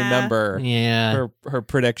and doesn't remember her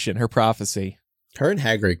prediction, her prophecy. Her and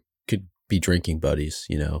Hagrid could be drinking buddies,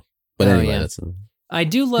 But anyway, that's... I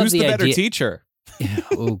do love Who's the better teacher?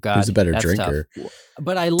 Oh, God. Who's a better drinker? Tough.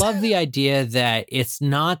 But I love the idea that it's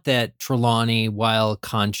not that Trelawney, while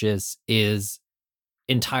conscious, is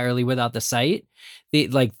entirely without the sight.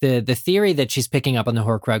 The theory that she's picking up on the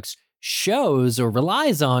Horcrux shows or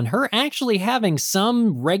relies on her actually having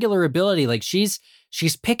some regular ability. Like she's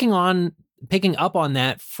picking up on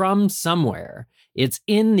that from somewhere. It's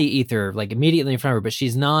in the ether, like immediately in front of her, but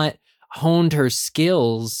she's not honed her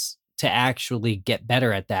skills to actually get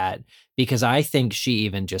better at that, because I think she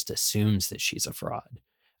even just assumes that she's a fraud.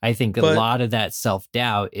 I think a lot of that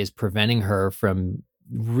self-doubt is preventing her from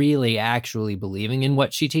really actually believing in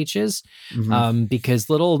what she teaches, because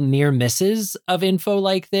little near misses of info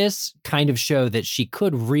like this kind of show that she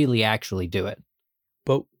could really actually do it.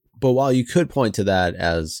 But while you could point to that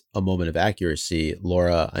as a moment of accuracy,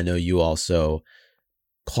 Laura, I know you also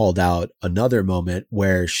called out another moment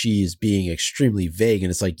where she's being extremely vague,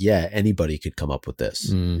 and it's like, yeah, anybody could come up with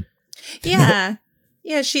this. Yeah.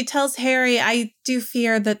 Yeah, she tells Harry, I do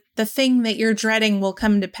fear that the thing that you're dreading will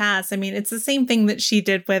come to pass. I mean, it's the same thing that she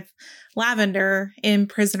did with Lavender in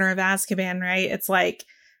Prisoner of Azkaban, right? It's like,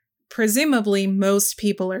 presumably most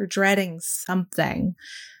people are dreading something.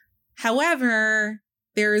 However,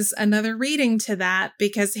 there's another reading to that,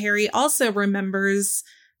 because Harry also remembers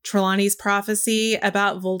Trelawney's prophecy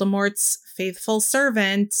about Voldemort's faithful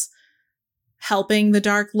servant helping the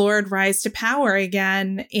Dark Lord rise to power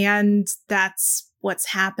again. And that's what's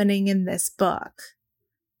happening in this book.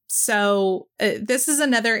 So this is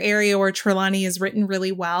another area where Trelawney is written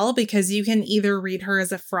really well, because you can either read her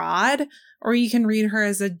as a fraud or you can read her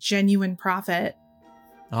as a genuine prophet.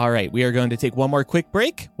 All right, we are going to take one more quick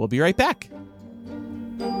break. We'll be right back.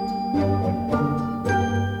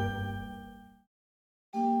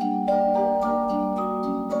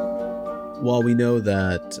 While we know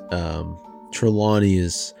that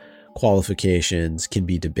Trelawney's qualifications can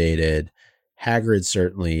be debated, Hagrid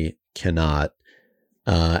certainly cannot,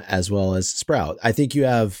 as well as Sprout. I think you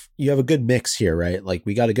have a good mix here, right? Like,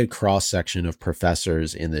 we got a good cross section of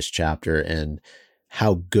professors in this chapter and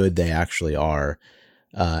how good they actually are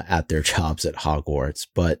at their jobs at Hogwarts.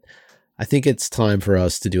 But I think it's time for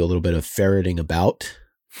us to do a little bit of ferreting about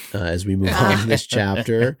as we move on in this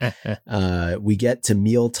chapter. We get to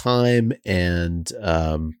mealtime, and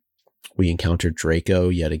we encounter Draco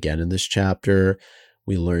yet again in this chapter.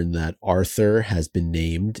 We learn that Arthur has been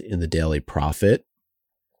named in the Daily Prophet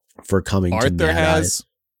for coming to Mad Eye's.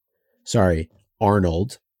 Sorry,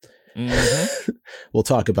 Arnold. We'll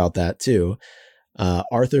talk about that too.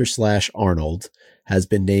 Arthur / Arnold has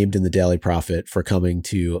been named in the Daily Prophet for coming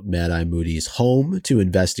to Mad-Eye Moody's home to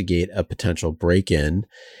investigate a potential break-in.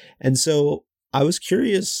 And so I was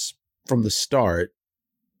curious from the start,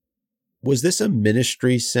 was this a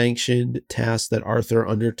ministry-sanctioned task that Arthur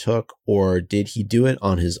undertook, or did he do it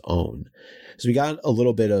on his own? So we got a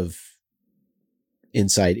little bit of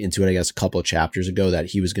insight into it, I guess, a couple of chapters ago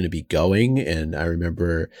that he was going to be going. And I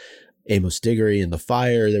remember Amos Diggory and the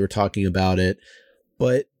fire, they were talking about it.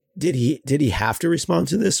 But did he have to respond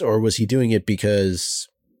to this, or was he doing it because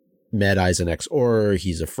Mad-Eye's an ex-Auror,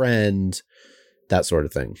 he's a friend, that sort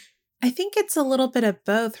of thing? I think it's a little bit of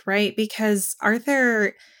both, right? Because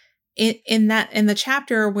Arthur, in the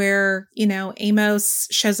chapter where, Amos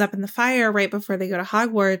shows up in the fire right before they go to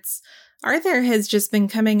Hogwarts, Arthur has just been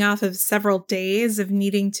coming off of several days of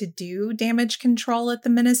needing to do damage control at the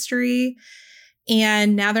ministry.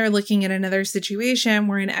 And now they're looking at another situation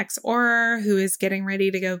where an ex-Auror who is getting ready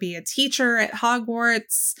to go be a teacher at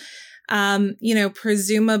Hogwarts,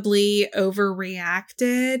 presumably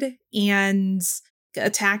overreacted and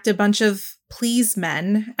attacked a bunch of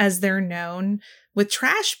pleasemen, as they're known, with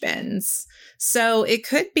trash bins. So it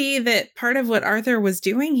could be that part of what Arthur was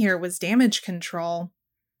doing here was damage control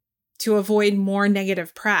to avoid more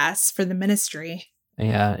negative press for the ministry.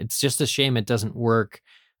 Yeah, it's just a shame it doesn't work.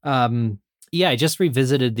 I just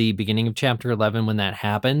revisited the beginning of chapter 11 when that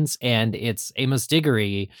happens, and it's Amos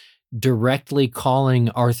Diggory directly calling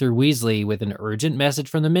Arthur Weasley with an urgent message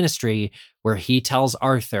from the ministry where he tells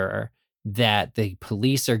Arthur that the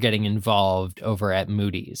police are getting involved over at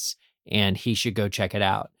Moody's and he should go check it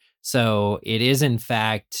out. So it is, in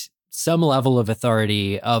fact, some level of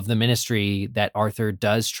authority of the ministry that Arthur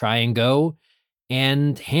does try and go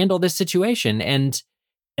and handle this situation. And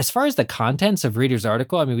as far as the contents of Reader's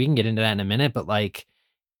article, I mean, we can get into that in a minute, but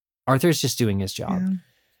Arthur's just doing his job. Yeah.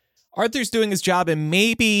 Arthur's doing his job, and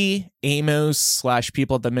maybe Amos /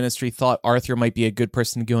 people at the ministry thought Arthur might be a good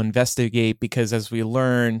person to go investigate because, as we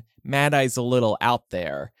learn, Mad-Eye's a little out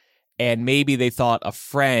there, and maybe they thought a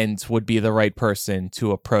friend would be the right person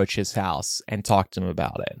to approach his house and talk to him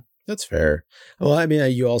about it. That's fair. Well, I mean,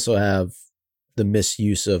 you also have the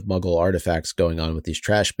misuse of Muggle artifacts going on with these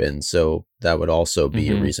trash bins, so that would also be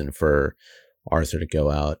a reason for Arthur to go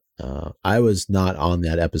out. I was not on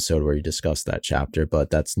that episode where you discussed that chapter,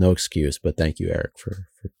 but that's no excuse. But thank you, Eric, for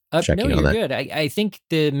checking on that. No, you're good. I think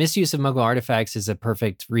the misuse of Muggle artifacts is a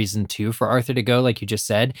perfect reason, too, for Arthur to go, like you just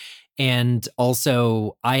said. And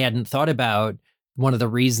also, I hadn't thought about one of the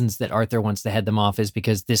reasons that Arthur wants to head them off is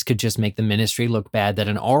because this could just make the ministry look bad that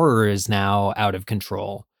an Auror is now out of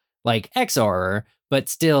control. Like ex-Auror, but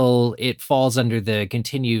still it falls under the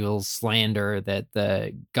continual slander that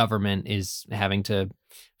the government is having to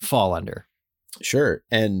fall under. Sure.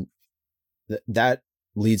 And that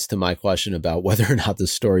leads to my question about whether or not the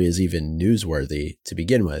story is even newsworthy to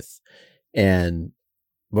begin with.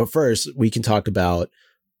 But first, we can talk about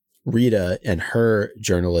Rita and her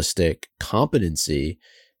journalistic competency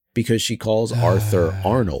because she calls Arthur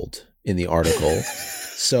Arnold in the article.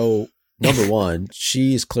 So, number one,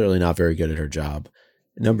 she's clearly not very good at her job.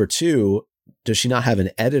 Number two, does she not have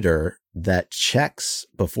an editor that checks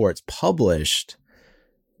before it's published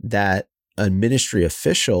that a ministry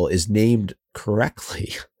official is named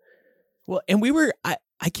correctly? Well, and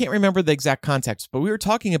I can't remember the exact context, but we were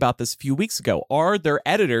talking about this a few weeks ago. Are there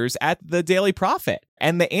editors at the Daily Prophet?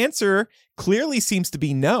 And the answer clearly seems to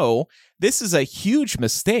be no. This is a huge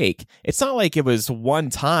mistake. It's not like it was one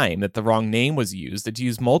time that the wrong name was used. It's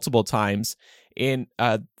used multiple times.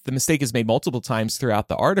 The mistake is made multiple times throughout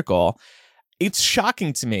the article. It's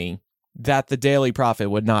shocking to me that the Daily Prophet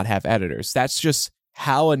would not have editors. That's just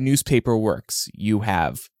how a newspaper works. You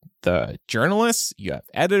have the journalists, you have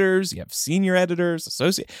editors, you have senior editors,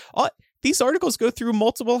 associate. These articles go through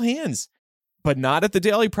multiple hands, but not at the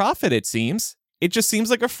Daily Prophet, it seems. It just seems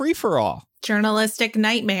like a free-for-all. Journalistic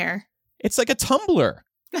nightmare. It's like a Tumblr.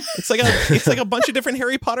 It's like a bunch of different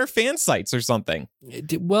Harry Potter fan sites or something.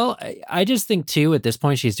 Well, I just think too at this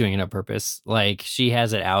point she's doing it on purpose. Like she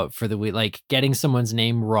has it out for the week, like getting someone's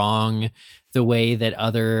name wrong, the way that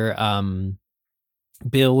other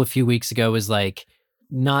Bill a few weeks ago was like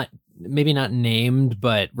maybe not named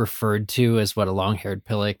but referred to as what a long-haired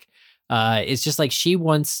pillock. It's just like she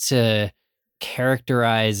wants to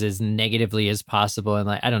characterize as negatively as possible, and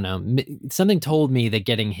like I don't know, something told me that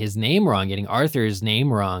getting his name wrong, getting Arthur's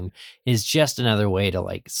name wrong, is just another way to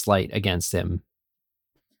like slight against him.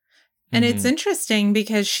 And it's interesting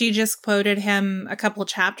because she just quoted him a couple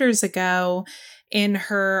chapters ago in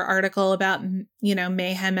her article about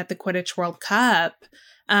mayhem at the Quidditch World Cup,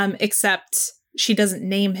 except she doesn't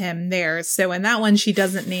name him there. So in that one, she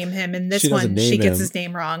doesn't name him. In this one, she gets his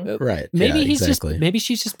name wrong. Right. Maybe exactly. Maybe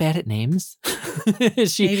she's just bad at names. Maybe.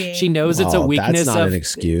 She knows it's a weakness. That's not an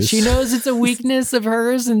excuse. She knows it's a weakness of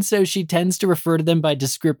hers, and so she tends to refer to them by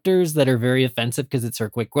descriptors that are very offensive because it's her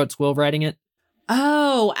quick quotes quill writing it.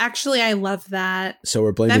 Oh, actually, I love that. So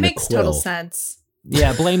we're blaming that the makes quill. Total sense.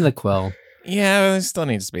 Yeah, blame the quill. Yeah, there still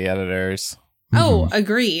needs to be editors. Oh,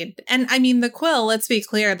 agreed. And I mean, the quill, let's be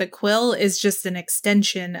clear, the quill is just an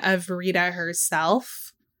extension of Rita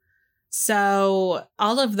herself. So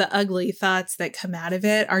all of the ugly thoughts that come out of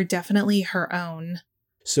it are definitely her own.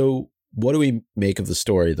 So what do we make of the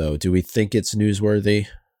story, though? Do we think it's newsworthy?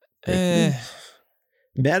 Mad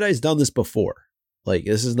Eye's done this before. Like,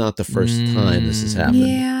 this is not the first time this has happened.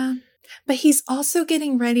 Yeah. But he's also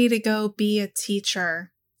getting ready to go be a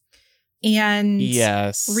teacher. And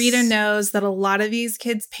yes, Rita knows that a lot of these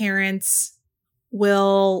kids' parents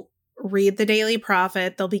will read the Daily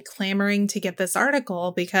Prophet. They'll be clamoring to get this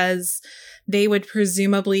article because they would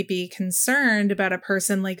presumably be concerned about a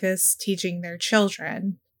person like this teaching their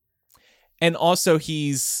children. And also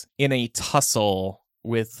he's in a tussle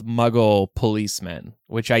with Muggle policemen,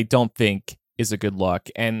 which I don't think is a good look.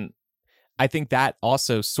 And I think that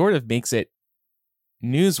also sort of makes it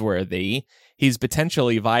newsworthy. He's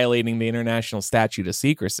potentially violating the international statute of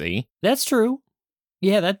secrecy. That's true.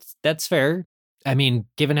 Yeah, that's fair. I mean,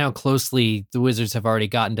 given how closely the Wizards have already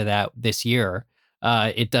gotten to that this year,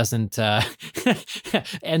 it doesn't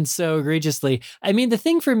end so egregiously. I mean, the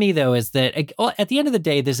thing for me, though, is that at the end of the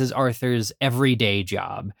day, this is Arthur's everyday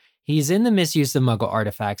job. He's in the misuse of Muggle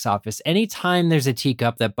artifacts office. Anytime there's a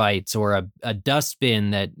teacup that bites or a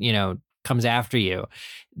dustbin that, comes after you,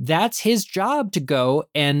 that's his job to go.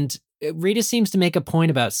 And Rita seems to make a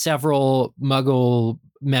point about several Muggle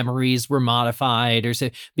memories were modified or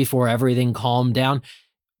so before everything calmed down.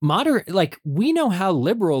 We know how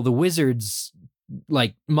liberal the Wizards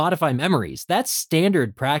modify memories. That's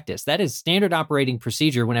standard practice. That is standard operating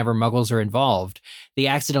procedure whenever Muggles are involved. The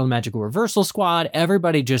Accidental Magical Reversal Squad,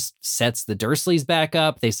 everybody just sets the Dursleys back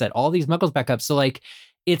up. They set all these Muggles back up. So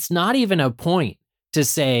it's not even a point to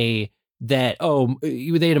say that,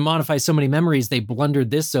 they had to modify so many memories, they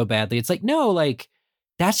blundered this so badly. It's no,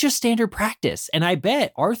 that's just standard practice. And I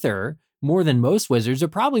bet Arthur, more than most wizards, are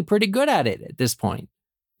probably pretty good at it at this point.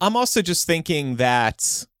 I'm also just thinking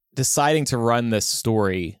that deciding to run this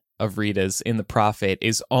story of Rita's in the Prophet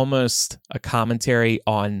is almost a commentary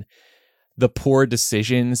on the poor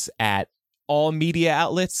decisions at all media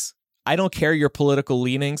outlets. I don't care your political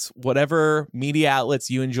leanings, whatever media outlets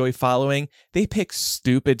you enjoy following, they pick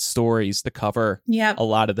stupid stories to cover a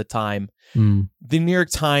lot of the time. The New York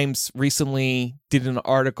Times recently did an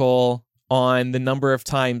article on the number of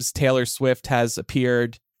times Taylor Swift has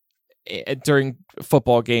appeared during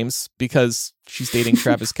football games because she's dating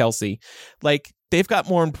Travis Kelce. They've got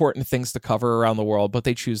more important things to cover around the world, but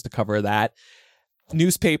they choose to cover that.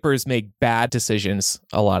 Newspapers make bad decisions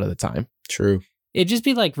a lot of the time. True. It'd just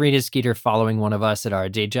be like Rita Skeeter following one of us at our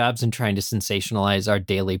day jobs and trying to sensationalize our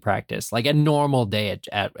daily practice, like a normal day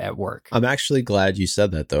at work. I'm actually glad you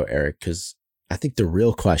said that, though, Eric, because I think the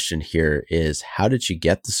real question here is, how did she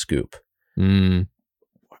get the scoop?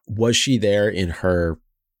 Was she there in her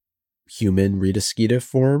human Rita Skeeter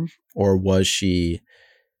form, or was she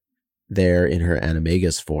there in her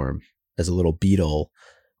animagus form as a little beetle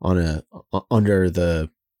on under the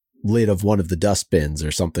lid of one of the dustbins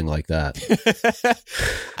or something like that?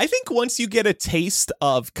 I think once you get a taste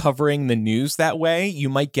of covering the news that way, you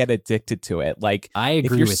might get addicted to it. I agree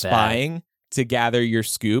if you're with spying to gather your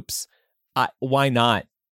scoops, why not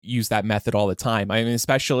use that method all the time? I mean,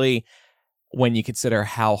 especially when you consider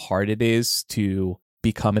how hard it is to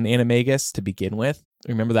become an animagus to begin with.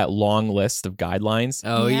 Remember that long list of guidelines?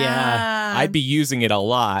 Oh, yeah. I'd be using it a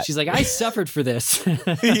lot. She's like, I suffered for this.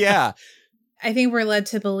 Yeah. I think we're led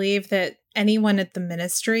to believe that anyone at the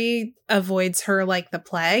ministry avoids her like the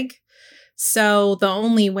plague. So the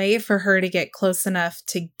only way for her to get close enough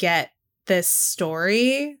to get this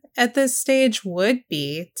story at this stage would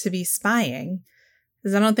be to be spying.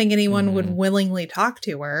 Because I don't think anyone would willingly talk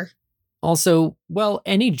to her. Also,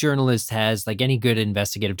 any journalist has, any good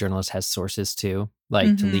investigative journalist has sources too,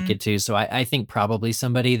 to leak it to. So I think probably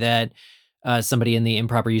somebody that, somebody in the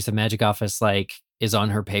improper use of magic office, is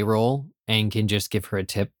on her payroll and can just give her a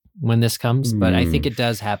tip when this comes. But I think it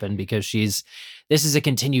does happen because this is a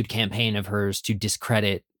continued campaign of hers to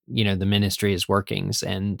discredit, the ministry's workings.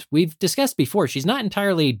 And we've discussed before, she's not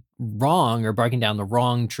entirely wrong or barking down the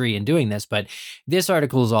wrong tree in doing this, but this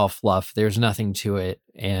article is all fluff. There's nothing to it,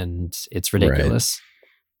 and it's ridiculous.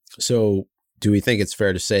 Right. So do we think it's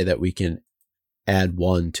fair to say that we can add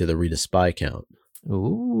 1 to the Rita spy count.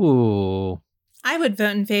 Ooh. I would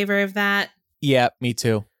vote in favor of that. Yeah, me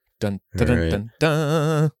too. Dun, dun, dun, dun,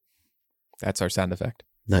 dun. That's our sound effect.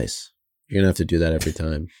 Nice. You're going to have to do that every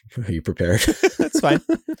time. Are you prepared? That's fine.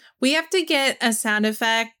 We have to get a sound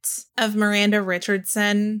effect of Miranda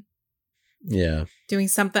Richardson. Yeah. Doing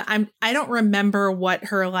something. I don't remember what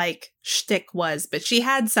her like shtick was, but she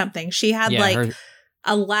had something. She had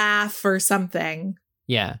a laugh or something.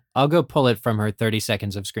 Yeah. I'll go pull it from her 30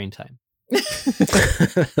 seconds of screen time.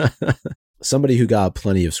 Somebody who got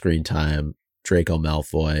plenty of screen time, Draco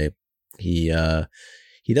Malfoy. He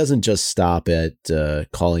doesn't just stop at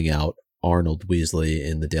calling out Arnold Weasley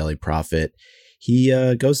in the Daily Prophet. He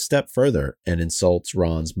goes a step further and insults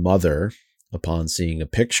Ron's mother upon seeing a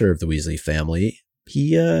picture of the Weasley family.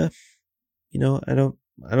 He, I don't know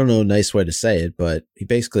a nice way to say it, but he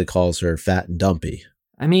basically calls her fat and dumpy.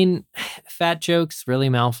 I mean, fat jokes, really,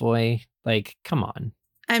 Malfoy? Like, come on.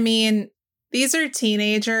 I mean, these are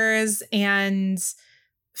teenagers, and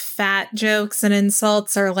fat jokes and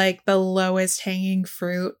insults are like the lowest hanging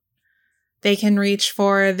fruit they can reach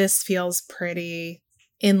for. This feels pretty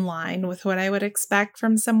in line with what I would expect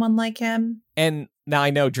from someone like him. And now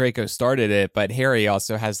I know Draco started it, but Harry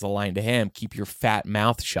also has the line to him, keep your fat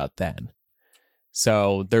mouth shut then.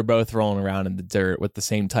 So they're both rolling around in the dirt with the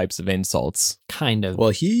same types of insults. Kind of. Well,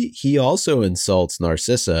 he also insults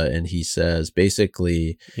Narcissa, and he says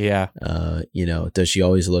basically, yeah, does she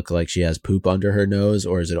always look like she has poop under her nose,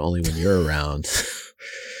 or is it only when you're around?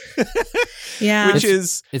 Yeah.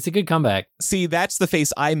 It's a good comeback. See, that's the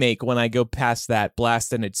face I make when I go past that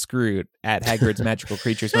blast and it's screwed at Hagrid's Magical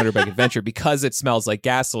Creatures Motorbike Adventure, because it smells like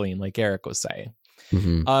gasoline, like Eric was saying.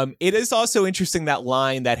 Mm-hmm. It is also interesting that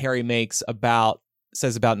line that Harry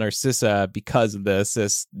says about Narcissa, because of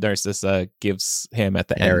this Narcissa gives him at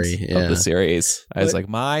the Harry, end of the series. I was like,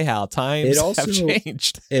 how times have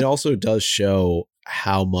changed. It also does show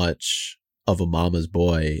how much of a mama's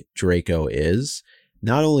boy Draco is.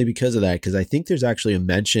 Not only because of that, because I think there's actually a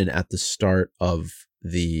mention at the start of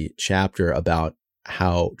the chapter about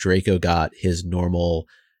how Draco got his normal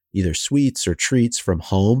either sweets or treats from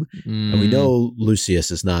home. And we know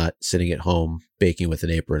Lucius is not sitting at home baking with an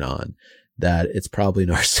apron on, that it's probably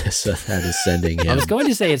Narcissa that is sending him. I was going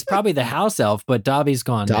to say it's probably the house elf, but Dobby's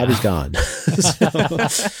gone. Gone.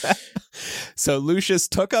 So Lucius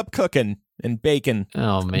took up cooking and baking.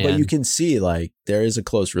 Oh, man. But you can see, like, there is a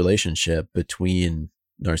close relationship between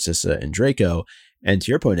Narcissa and Draco. And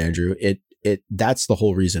to your point, Andrew, that's the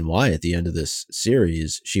whole reason why at the end of this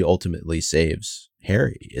series, she ultimately saves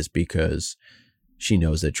Harry, is because she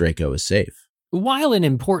knows that Draco is safe. While an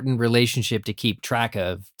important relationship to keep track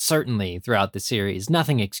of, certainly throughout the series,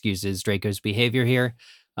 nothing excuses Draco's behavior here.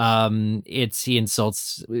 He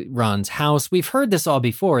insults Ron's house. We've heard this all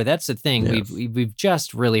before. That's the thing. Yeah. We've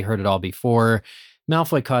just really heard it all before.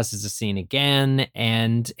 Malfoy causes a scene again,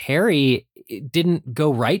 and Harry didn't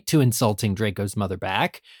go right to insulting Draco's mother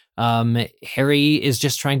back. Harry is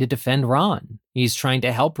just trying to defend Ron. He's trying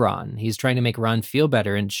to help Ron. He's trying to make Ron feel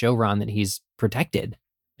better and show Ron that he's protected.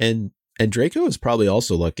 And Draco is probably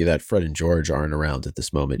also lucky that Fred and George aren't around at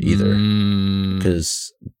this moment either,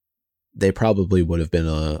 because they probably would have been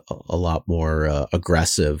a lot more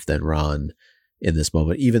aggressive than Ron in this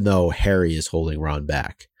moment, even though Harry is holding Ron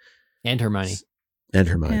back. And Hermione.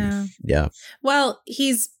 Yeah. Well,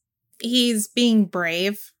 he's being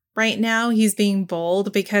brave right now. He's being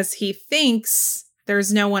bold because he thinks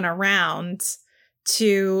there's no one around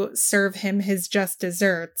to serve him his just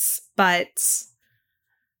desserts, but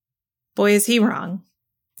boy, is he wrong.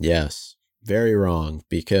 Yes, very wrong,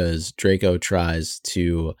 because Draco tries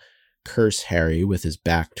to curse Harry with his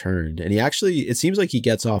back turned. And it seems like he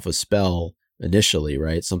gets off a spell initially,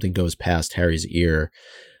 right? Something goes past Harry's ear.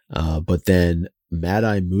 But then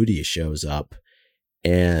Mad-Eye Moody shows up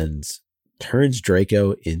and turns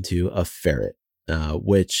Draco into a ferret,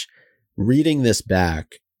 which, reading this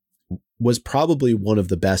back, was probably one of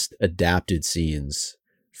the best adapted scenes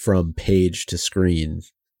from page to screen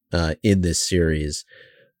in this series.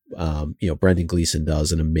 Brendan Gleeson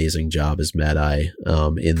does an amazing job as Mad-Eye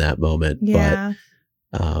in that moment. Yeah.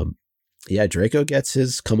 But Draco gets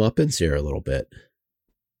his comeuppance here a little bit.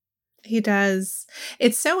 He does.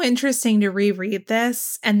 It's so interesting to reread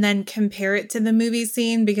this and then compare it to the movie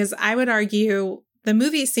scene, because I would argue the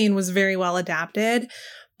movie scene was very well adapted,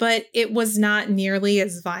 but it was not nearly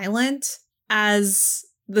as violent as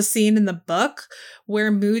the scene in the book, where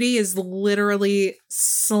Moody is literally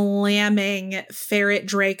slamming Ferret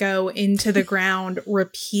Draco into the ground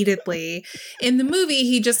repeatedly. In the movie,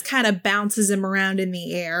 he just kind of bounces him around in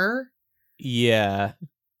the air. Yeah.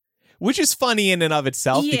 which is funny in and of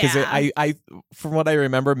itself because I from what I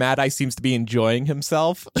remember, Mad Eye seems to be enjoying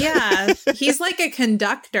himself. Yeah, he's like a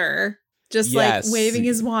conductor, just like waving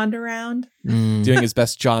his wand around, doing his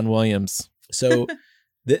best John Williams. So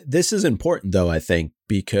this is important, though, I think,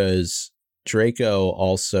 because Draco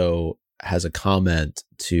also has a comment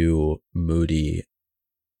to Moody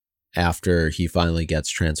after he finally gets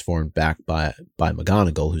transformed back by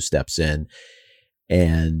McGonagall, who steps in.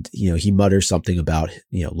 And, he mutters something about,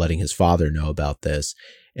 letting his father know about this.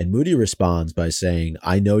 And Moody responds by saying,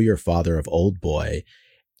 "I know your father of old, boy."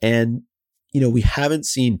 And, we haven't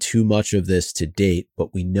seen too much of this to date,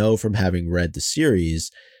 but we know from having read the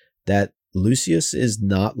series that Lucius is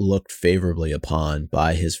not looked favorably upon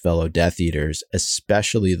by his fellow Death Eaters,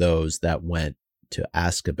 especially those that went to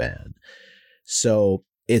Azkaban. So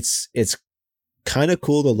it's kind of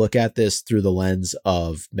cool to look at this through the lens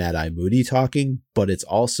of Mad Eye Moody talking, but it's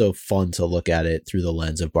also fun to look at it through the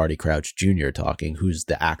lens of Barty Crouch Jr. talking, who's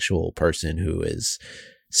the actual person who is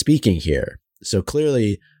speaking here. So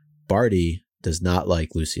clearly, Barty does not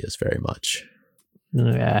like Lucius very much.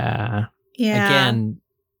 Yeah. Again,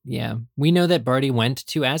 yeah. We know that Barty went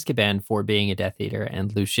to Azkaban for being a Death Eater,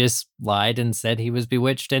 and Lucius lied and said he was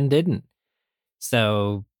bewitched and didn't.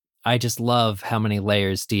 So I just love how many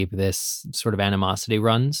layers deep this sort of animosity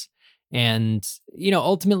runs. And,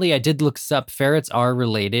 ultimately I did look this up. Ferrets are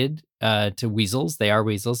related to weasels. They are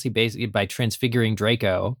weasels. He basically, by transfiguring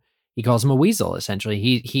Draco, he calls him a weasel, essentially.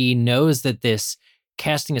 He knows that this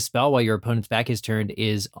casting a spell while your opponent's back is turned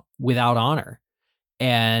is without honor.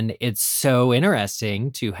 And it's so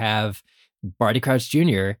interesting to have Barty Crouch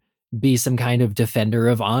Jr. be some kind of defender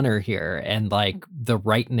of honor here and like the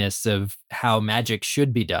rightness of how magic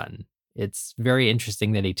should be done. It's very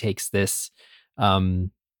interesting that he takes this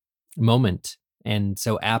moment and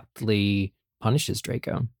so aptly punishes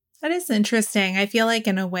Draco. That is interesting. I feel like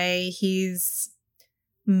in a way he's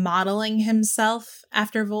modeling himself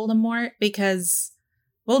after Voldemort, because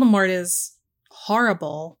Voldemort is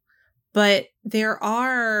horrible, but there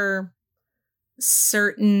are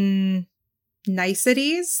certain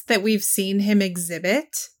niceties that we've seen him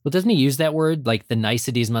exhibit. Well, doesn't he use that word? Like the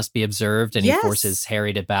niceties must be observed, and he forces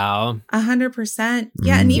Harry to bow. 100%.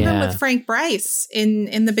 Yeah, and even with Frank Bryce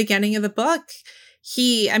in the beginning of the book,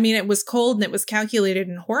 it was cold and it was calculated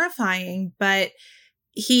and horrifying, but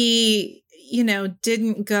he,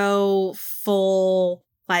 didn't go full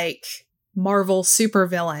like Marvel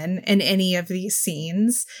supervillain in any of these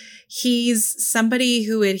scenes. He's somebody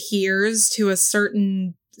who adheres to a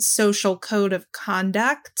certain social code of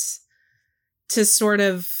conduct to sort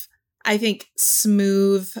of, I think,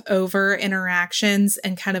 smooth over interactions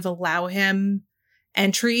and kind of allow him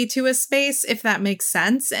entry to a space, if that makes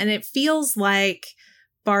sense. And it feels like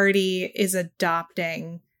Barty is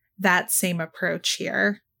adopting that same approach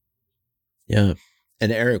here. Yeah.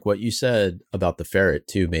 And Eric, what you said about the ferret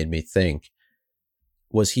too made me think,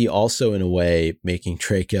 was he also in a way making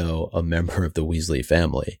Draco a member of the Weasley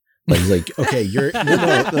family? Like, okay,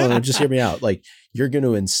 no, just hear me out. Like, you're going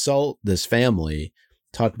to insult this family,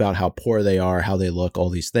 talk about how poor they are, how they look, all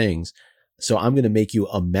these things. So I'm going to make you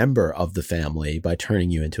a member of the family by turning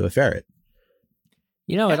you into a ferret.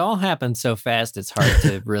 It all happened so fast, it's hard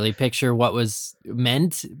to really picture what was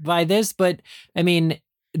meant by this. But,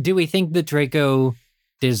 do we think that Draco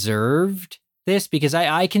deserved this? Because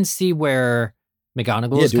I can see where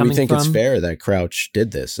McGonagall is coming from. Yeah, do we think it's fair that Crouch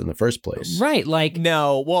did this in the first place? Right,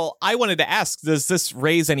 No, well, I wanted to ask, does this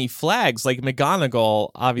raise any flags? Like,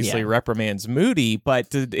 McGonagall obviously reprimands Moody, but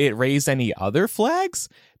did it raise any other flags?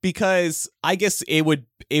 Because I guess it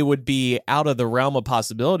would be out of the realm of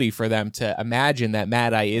possibility for them to imagine that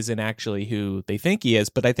Mad Eye isn't actually who they think he is.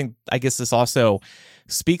 But I guess this also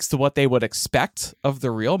speaks to what they would expect of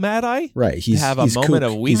the real Mad Eye. Right. He's have a moment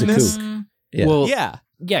of weakness. He's a kook. Yeah. Well,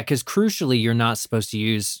 yeah, because crucially, you're not supposed to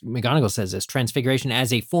use, McGonagall says this, transfiguration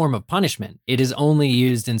as a form of punishment. It is only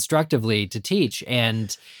used instructively to teach,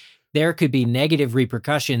 and there could be negative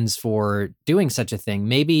repercussions for doing such a thing.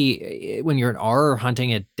 Maybe when you're an R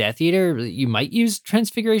hunting a Death Eater, you might use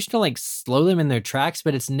transfiguration to like slow them in their tracks,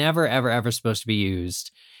 but it's never, ever, ever supposed to be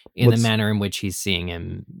used in the manner in which he's seeing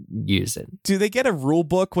him use it. Do they get a rule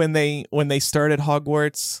book when they start at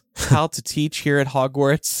Hogwarts? How to teach here at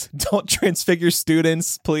Hogwarts? Don't transfigure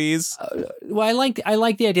students, please. Well, I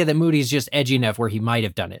like the idea that Moody's just edgy enough where he might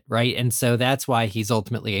have done it, right? And so that's why he's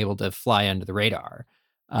ultimately able to fly under the radar.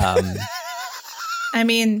 I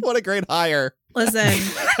mean, what a great hire.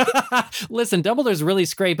 Listen, Dumbledore's really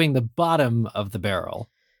scraping the bottom of the barrel.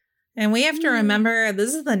 And we have to remember,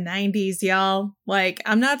 this is the 90s, y'all. Like,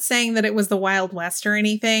 I'm not saying that it was the Wild West or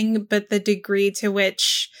anything, but the degree to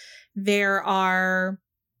which there are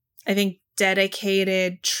I think,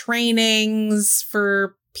 dedicated trainings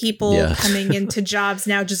for people coming into jobs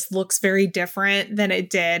now just looks very different than it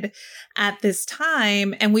did at this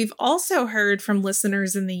time. And we've also heard from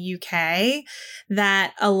listeners in the UK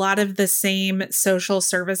that a lot of the same social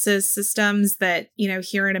services systems that, you know,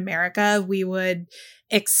 here in America, we would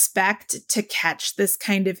expect to catch this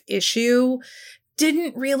kind of issue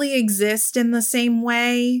didn't really exist in the same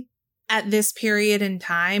way at this period in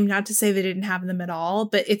time. Not to say they didn't have them at all,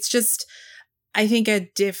 but it's just, I think, a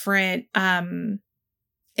different,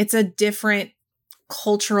 it's a different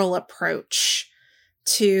cultural approach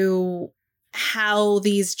to how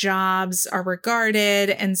these jobs are regarded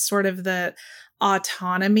and sort of the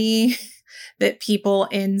autonomy that people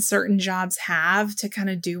in certain jobs have to kind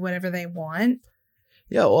of do whatever they want.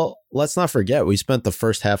 Yeah, well, let's not forget, we spent the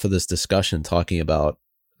first half of this discussion talking about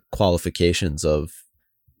qualifications of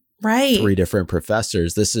three different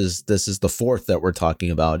professors. This is the fourth that we're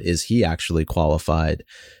talking about. Is he actually qualified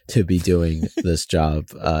to be doing this job?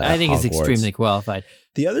 I think he's extremely qualified.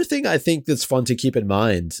 The other thing I think that's fun to keep in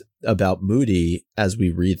mind about Moody as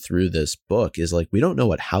we read through this book is like, we don't know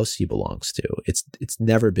what house he belongs to. It's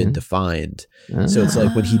never been defined. So it's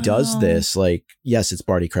like when he does this, like, yes, it's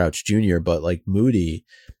Barty Crouch Jr., but like Moody,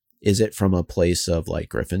 is it from a place of like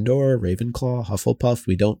Gryffindor, Ravenclaw, Hufflepuff?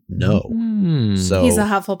 We don't know. So he's a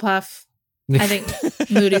Hufflepuff. I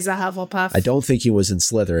think Moody's a Hufflepuff. I don't think he was in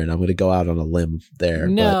Slytherin. I'm going to go out on a limb there.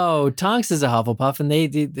 No, Tonks is a Hufflepuff,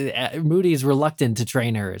 and Moody's reluctant to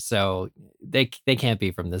train her, so they can't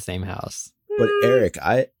be from the same house. But Eric,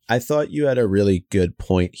 I thought you had a really good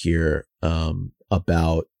point here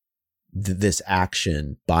about this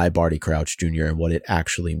action by Barty Crouch Jr. and what it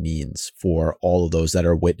actually means for all of those that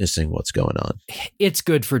are witnessing what's going on. It's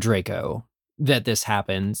good for Draco that this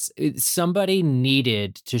happens. Somebody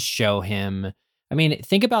needed to show him. I mean,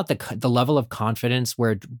 think about the level of confidence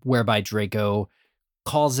whereby Draco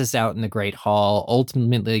calls this out in the Great Hall,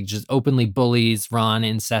 ultimately just openly bullies Ron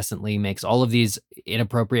incessantly, makes all of these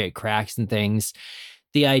inappropriate cracks and things.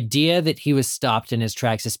 The idea that he was stopped in his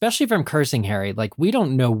tracks, especially from cursing Harry, like, we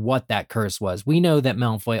don't know what that curse was. We know that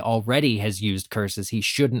Malfoy already has used curses he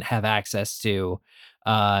shouldn't have access to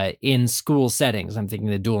in school settings. I'm thinking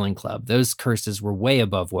the dueling club. Those curses were way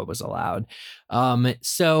above what was allowed.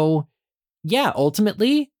 So yeah,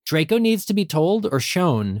 ultimately, Draco needs to be told or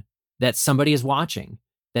shown that somebody is watching,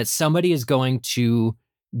 that somebody is going to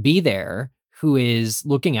be there who is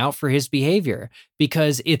looking out for his behavior,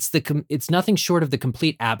 because it's nothing short of the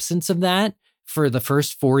complete absence of that for the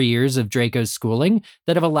first 4 years of Draco's schooling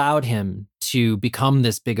that have allowed him to become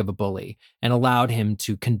this big of a bully and allowed him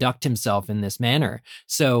to conduct himself in this manner.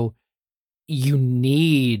 So you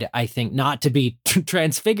need, I think, not to be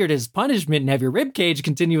transfigured as punishment and have your ribcage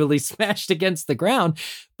continually smashed against the ground,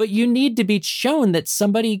 but you need to be shown that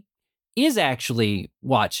somebody is actually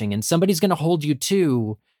watching and somebody's going to hold you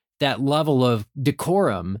to that level of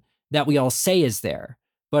decorum that we all say is there.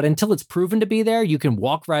 But until it's proven to be there, you can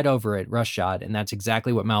walk right over it, rushshot. And that's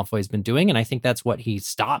exactly what Malfoy's been doing. And I think that's what he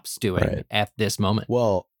stops doing at this moment.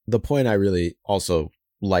 Well, the point I really also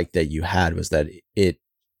liked that you had was that it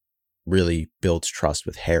really builds trust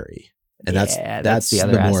with Harry. And that's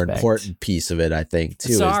the more important piece of it, I think,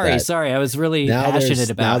 too. Sorry. I was really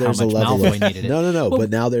passionate about how much Malfoy needed it. No. Well,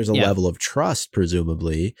 but now there's a level of trust,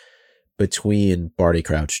 presumably, between Barty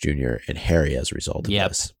Crouch Jr. and Harry as a result of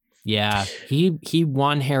this. Yeah, he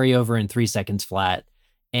won Harry over in 3 seconds flat.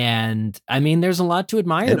 And I mean, there's a lot to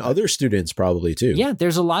admire. And other students probably too. Yeah,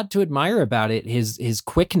 there's a lot to admire about it. His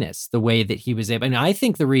quickness, the way that he was able. And I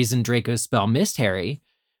think the reason Draco's spell missed Harry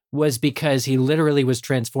was because he literally was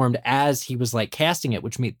transformed as he was like casting it,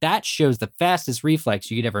 which means that shows the fastest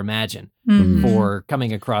reflex you could ever imagine for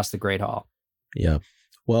coming across the Great Hall. Yeah.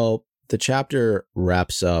 Well, the chapter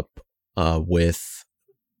wraps up with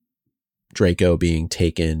Draco being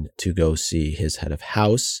taken to go see his head of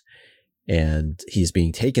house, and he's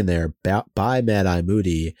being taken there by Mad Eye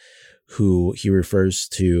Moody, who he refers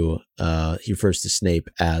to Snape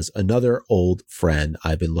as another old friend.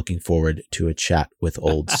 I've been looking forward to a chat with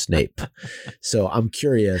old Snape. So I'm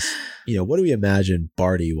curious, what do we imagine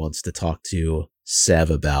Barty wants to talk to Sev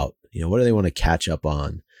about? What do they want to catch up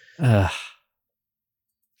on?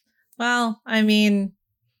 Well, I mean,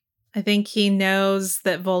 I think he knows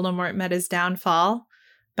that Voldemort met his downfall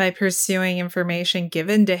by pursuing information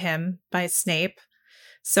given to him by Snape.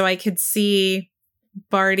 So I could see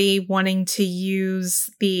Barty wanting to use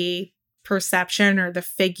the perception or the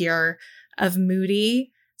figure of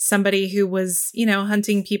Moody, somebody who was,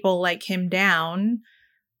 hunting people like him down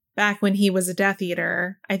back when he was a Death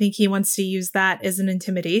Eater. I think he wants to use that as an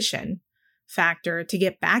intimidation factor to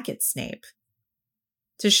get back at Snape,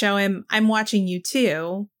 to show him, I'm watching you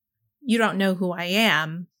too. You don't know who I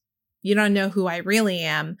am. You don't know who I really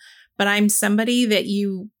am, but I'm somebody that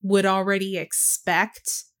you would already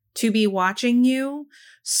expect to be watching you.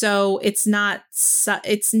 So it's not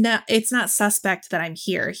suspect that I'm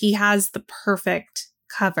here. He has the perfect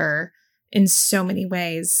cover in so many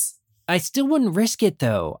ways. I still wouldn't risk it,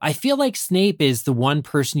 though. I feel like Snape is the one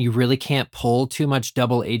person you really can't pull too much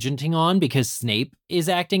double agenting on because Snape is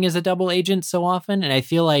acting as a double agent so often. And I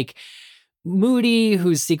feel like Moody,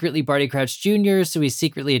 who's secretly Barty Crouch Jr., so he's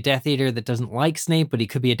secretly a Death Eater that doesn't like Snape, but he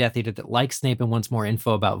could be a Death Eater that likes Snape and wants more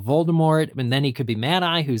info about Voldemort. And then he could be Mad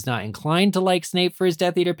Eye, who's not inclined to like Snape for his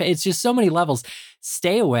Death Eater. It's just so many levels.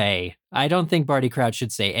 Stay away. I don't think Barty Crouch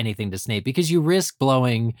should say anything to Snape because you risk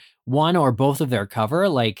blowing one or both of their cover.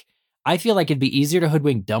 Like, I feel like it'd be easier to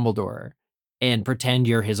hoodwink Dumbledore and pretend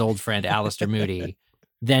you're his old friend Alistair Moody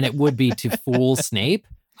than it would be to fool Snape.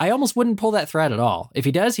 I almost wouldn't pull that thread at all. If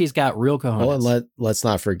he does, he's got real cojones. Well, and let's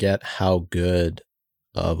not forget how good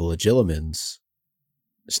of Legilimens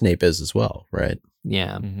Snape is as well, right?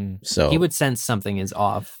 Yeah. Mm-hmm. So he would sense something is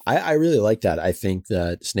off. I really like that. I think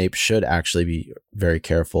that Snape should actually be very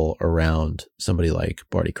careful around somebody like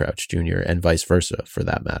Barty Crouch Jr. and vice versa, for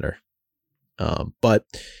that matter. But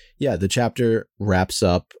yeah, the chapter wraps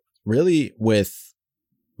up really with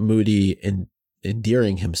Moody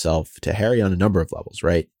endearing himself to Harry on a number of levels,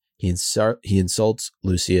 right? He insults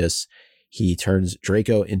Lucius. He turns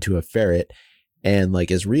Draco into a ferret. And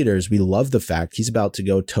like, as readers, we love the fact he's about to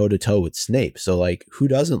go toe to toe with Snape. So like, who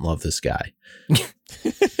doesn't love this guy?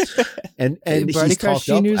 and he's talked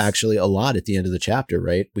up actually a lot at the end of the chapter,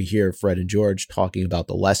 right? We hear Fred and George talking about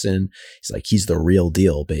the lesson. He's like, he's the real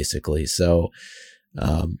deal, basically. So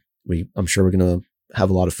I'm sure we're going to have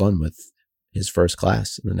a lot of fun with his first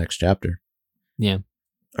class in the next chapter. Yeah.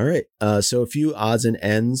 All right. So a few odds and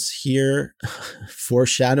ends here,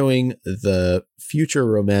 foreshadowing the future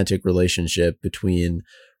romantic relationship between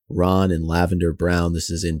Ron and Lavender Brown. This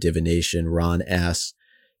is in Divination. Ron asks,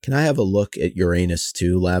 "Can I have a look at Uranus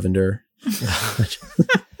too, Lavender?"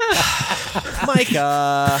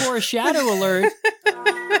 Micah. Foreshadow alert.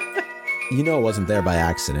 You know it wasn't there by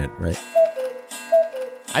accident, right?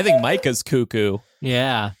 I think Micah's cuckoo.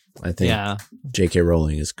 Yeah. I think J.K.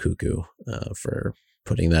 Rowling is cuckoo for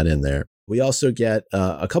putting that in there. We also get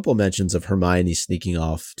a couple mentions of Hermione sneaking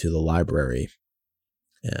off to the library.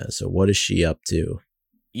 So what is she up to?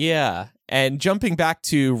 Yeah. And jumping back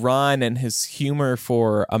to Ron and his humor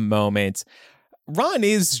for a moment, Ron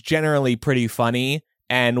is generally pretty funny.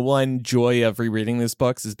 And one joy of rereading this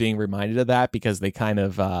book is being reminded of that because they kind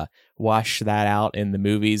of wash that out in the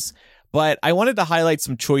movies. But I wanted to highlight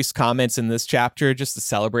some choice comments in this chapter just to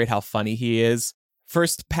celebrate how funny he is.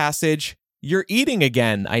 First passage, "You're eating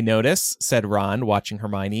again, I notice," said Ron, watching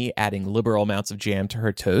Hermione adding liberal amounts of jam to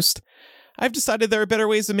her toast. "I've decided there are better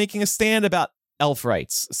ways of making a stand about elf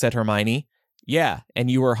rights," said Hermione. "Yeah,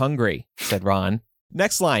 and you were hungry," said Ron.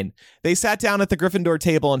 Next line, "They sat down at the Gryffindor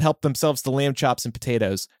table and helped themselves to lamb chops and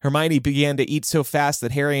potatoes. Hermione began to eat so fast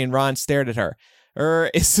that Harry and Ron stared at her.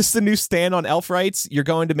 Is this the new stand on elf rights? You're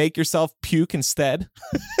going to make yourself puke instead?"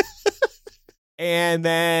 And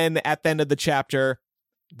then at the end of the chapter,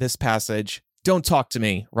 this passage, "Don't talk to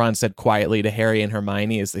me," Ron said quietly to Harry and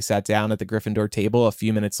Hermione as they sat down at the Gryffindor table a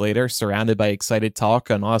few minutes later, surrounded by excited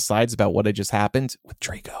talk on all sides about what had just happened with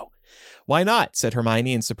Draco. "Why not?" said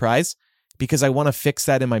Hermione in surprise. "Because I want to fix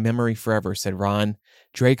that in my memory forever," said Ron.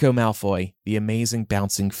 "Draco Malfoy, the amazing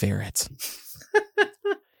bouncing ferret."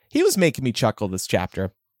 He was making me chuckle this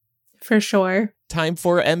chapter. For sure. Time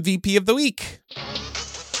for MVP of the week.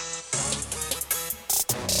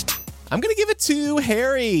 I'm going to give it to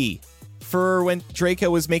Harry for when Draco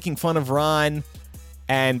was making fun of Ron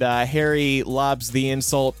and Harry lobs the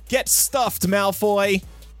insult, "Get stuffed, Malfoy."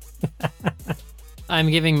 I'm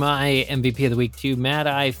giving my MVP of the week to Mad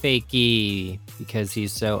Eye Fakey because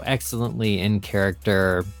he's so excellently in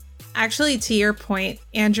character. Actually, to your point,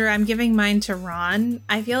 Andrew, I'm giving mine to Ron.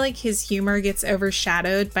 I feel like his humor gets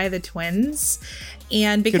overshadowed by the twins.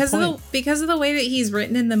 And because of the way that he's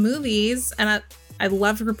written in the movies, and I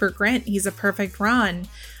love Rupert Grint, he's a perfect Ron.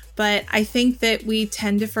 But I think that we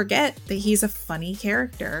tend to forget that he's a funny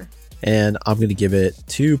character. And I'm going to give it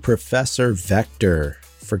to Professor Vector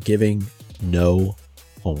for giving no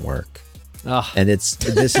homework. Ugh. And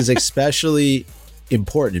this is especially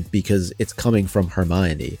important because it's coming from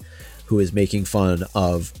Hermione, who is making fun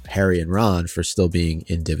of Harry and Ron for still being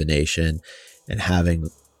in divination and having,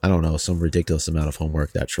 I don't know, some ridiculous amount of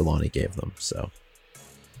homework that Trelawney gave them. So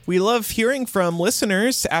We love hearing from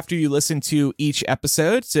listeners after you listen to each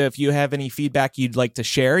episode. So if you have any feedback you'd like to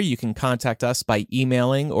share, you can contact us by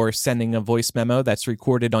emailing or sending a voice memo that's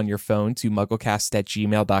recorded on your phone to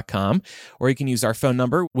mugglecast@gmail.com. Or you can use our phone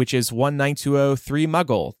number, which is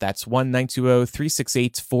 1-920-3-MUGGLE. That's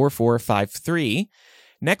 1-920-368-4453.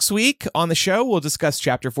 Next week on the show, we'll discuss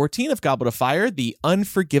Chapter 14 of Goblet of Fire, The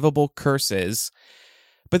Unforgivable Curses.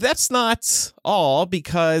 But that's not all,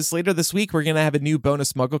 because later this week, we're going to have a new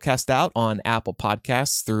bonus MuggleCast out on Apple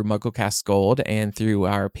Podcasts through MuggleCast Gold and through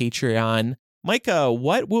our Patreon. Micah,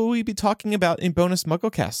 what will we be talking about in bonus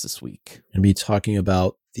MuggleCast this week? We'll be talking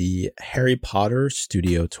about the Harry Potter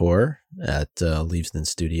studio tour at Leavesden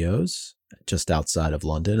Studios, just outside of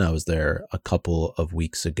London. I was there a couple of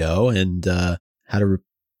weeks ago and had a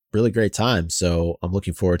really great time. So I'm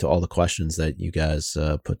looking forward to all the questions that you guys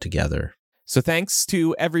put together. So thanks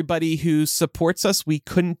to everybody who supports us. We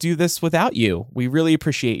couldn't do this without you. We really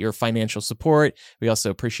appreciate your financial support. We also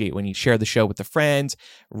appreciate when you share the show with a friend,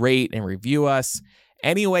 rate and review us.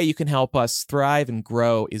 Any way you can help us thrive and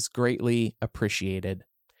grow is greatly appreciated.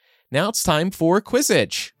 Now it's time for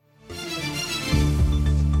Quizzitch.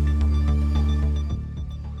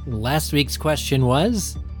 Last week's question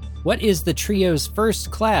was, what is the trio's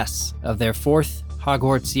first class of their fourth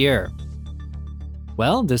Hogwarts year?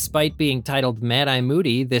 Well, despite being titled Mad-Eye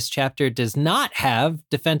Moody, this chapter does not have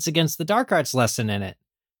Defense Against the Dark Arts lesson in it.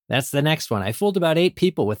 That's the next one. I fooled about 8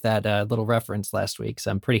 people with that little reference last week, so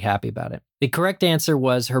I'm pretty happy about it. The correct answer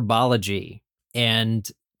was herbology, and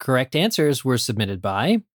correct answers were submitted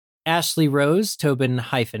by Ashley Rose,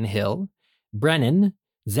 Tobin-Hill, Brennan,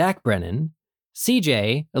 Zach Brennan,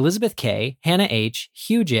 CJ, Elizabeth K, Hannah H,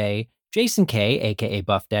 Hugh J, Jason K, aka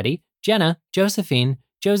Buff Daddy, Jenna, Josephine,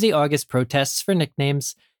 Josie August protests for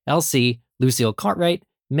nicknames, Elsie, Lucille Cartwright,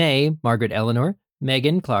 May, Margaret Eleanor,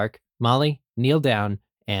 Megan Clark, Molly, Neil Down,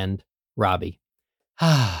 and Robbie.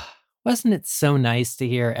 Wasn't it so nice to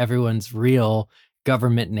hear everyone's real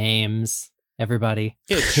government names, everybody?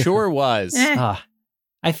 It sure was.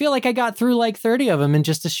 I feel like I got through like 30 of them in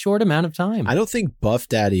just a short amount of time. I don't think Buff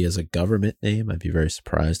Daddy is a government name. I'd be very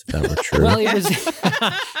surprised if that were true. Well, it was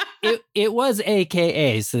it was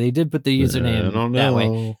AKA, so they did put the username that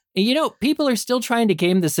way. You know, people are still trying to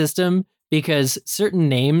game the system because certain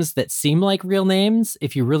names that seem like real names,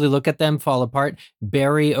 if you really look at them, fall apart.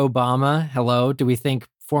 Barry Obama, hello. Do we think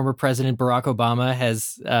former President Barack Obama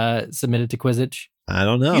has submitted to Quizzitch? I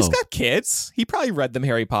don't know. He's got kids. He probably read them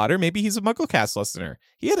Harry Potter. Maybe he's a MuggleCast listener.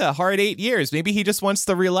 He had a hard 8 years. Maybe he just wants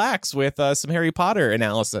to relax with some Harry Potter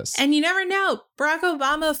analysis. And you never know. Barack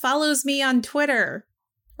Obama follows me on Twitter,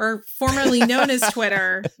 or formerly known as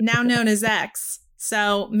Twitter, now known as X.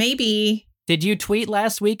 So maybe. Did you tweet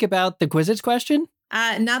last week about the Quizzitch question?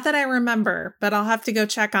 Not that I remember, but I'll have to go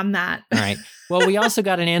check on that. All right. Well, we also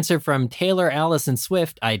got an answer from Taylor Allison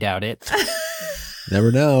Swift. I doubt it.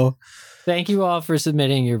 Never know. Thank you all for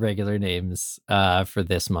submitting your regular names for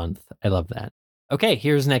this month. I love that. Okay,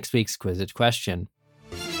 here's next week's Quizzitch question.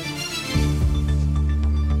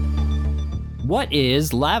 What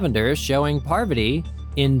is Lavender showing Parvati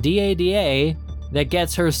in DADA that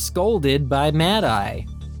gets her scolded by Mad-Eye?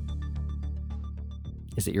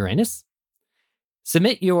 Is it Uranus?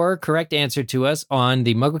 Submit your correct answer to us on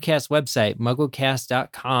the MuggleCast website,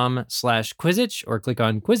 mugglecast.com/Quizzitch, or click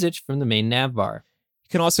on Quizzitch from the main nav bar. You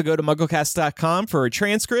can also go to mugglecast.com for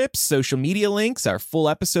transcripts, social media links, our full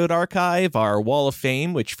episode archive, our wall of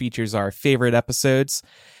fame, which features our favorite episodes.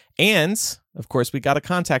 And, of course, we got a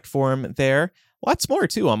contact form there. Lots more,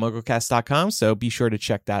 too, on mugglecast.com, so be sure to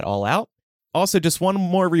check that all out. Also, just one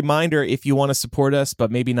more reminder, if you want to support us,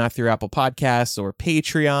 but maybe not through Apple Podcasts or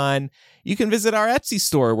Patreon, you can visit our Etsy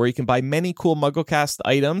store where you can buy many cool MuggleCast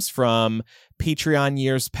items from Patreon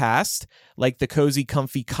years past, like the Cozy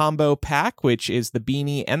Comfy Combo Pack, which is the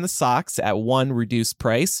beanie and the socks at one reduced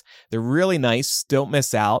price. They're really nice. Don't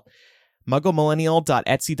miss out.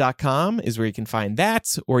 MuggleMillennial.etsy.com is where you can find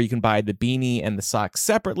that, or you can buy the beanie and the socks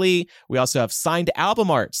separately. We also have signed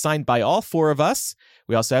album art signed by all 4 of us.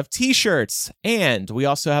 We also have t-shirts, and we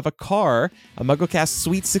also have a car, a MuggleCast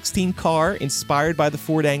Sweet 16 car inspired by the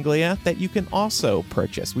Ford Anglia that you can also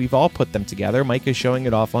purchase. We've all put them together. Mike is showing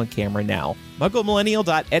it off on camera now.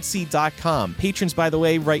 MuggleMillennial.etsy.com. Patrons, by the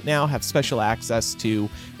way, right now have special access to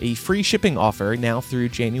a free shipping offer now through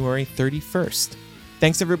January 31st.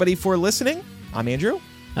 Thanks, everybody, for listening. I'm Andrew.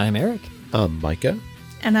 I'm Eric. I'm Micah.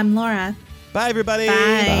 And I'm Laura. Bye, everybody.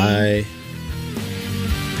 Bye. Bye.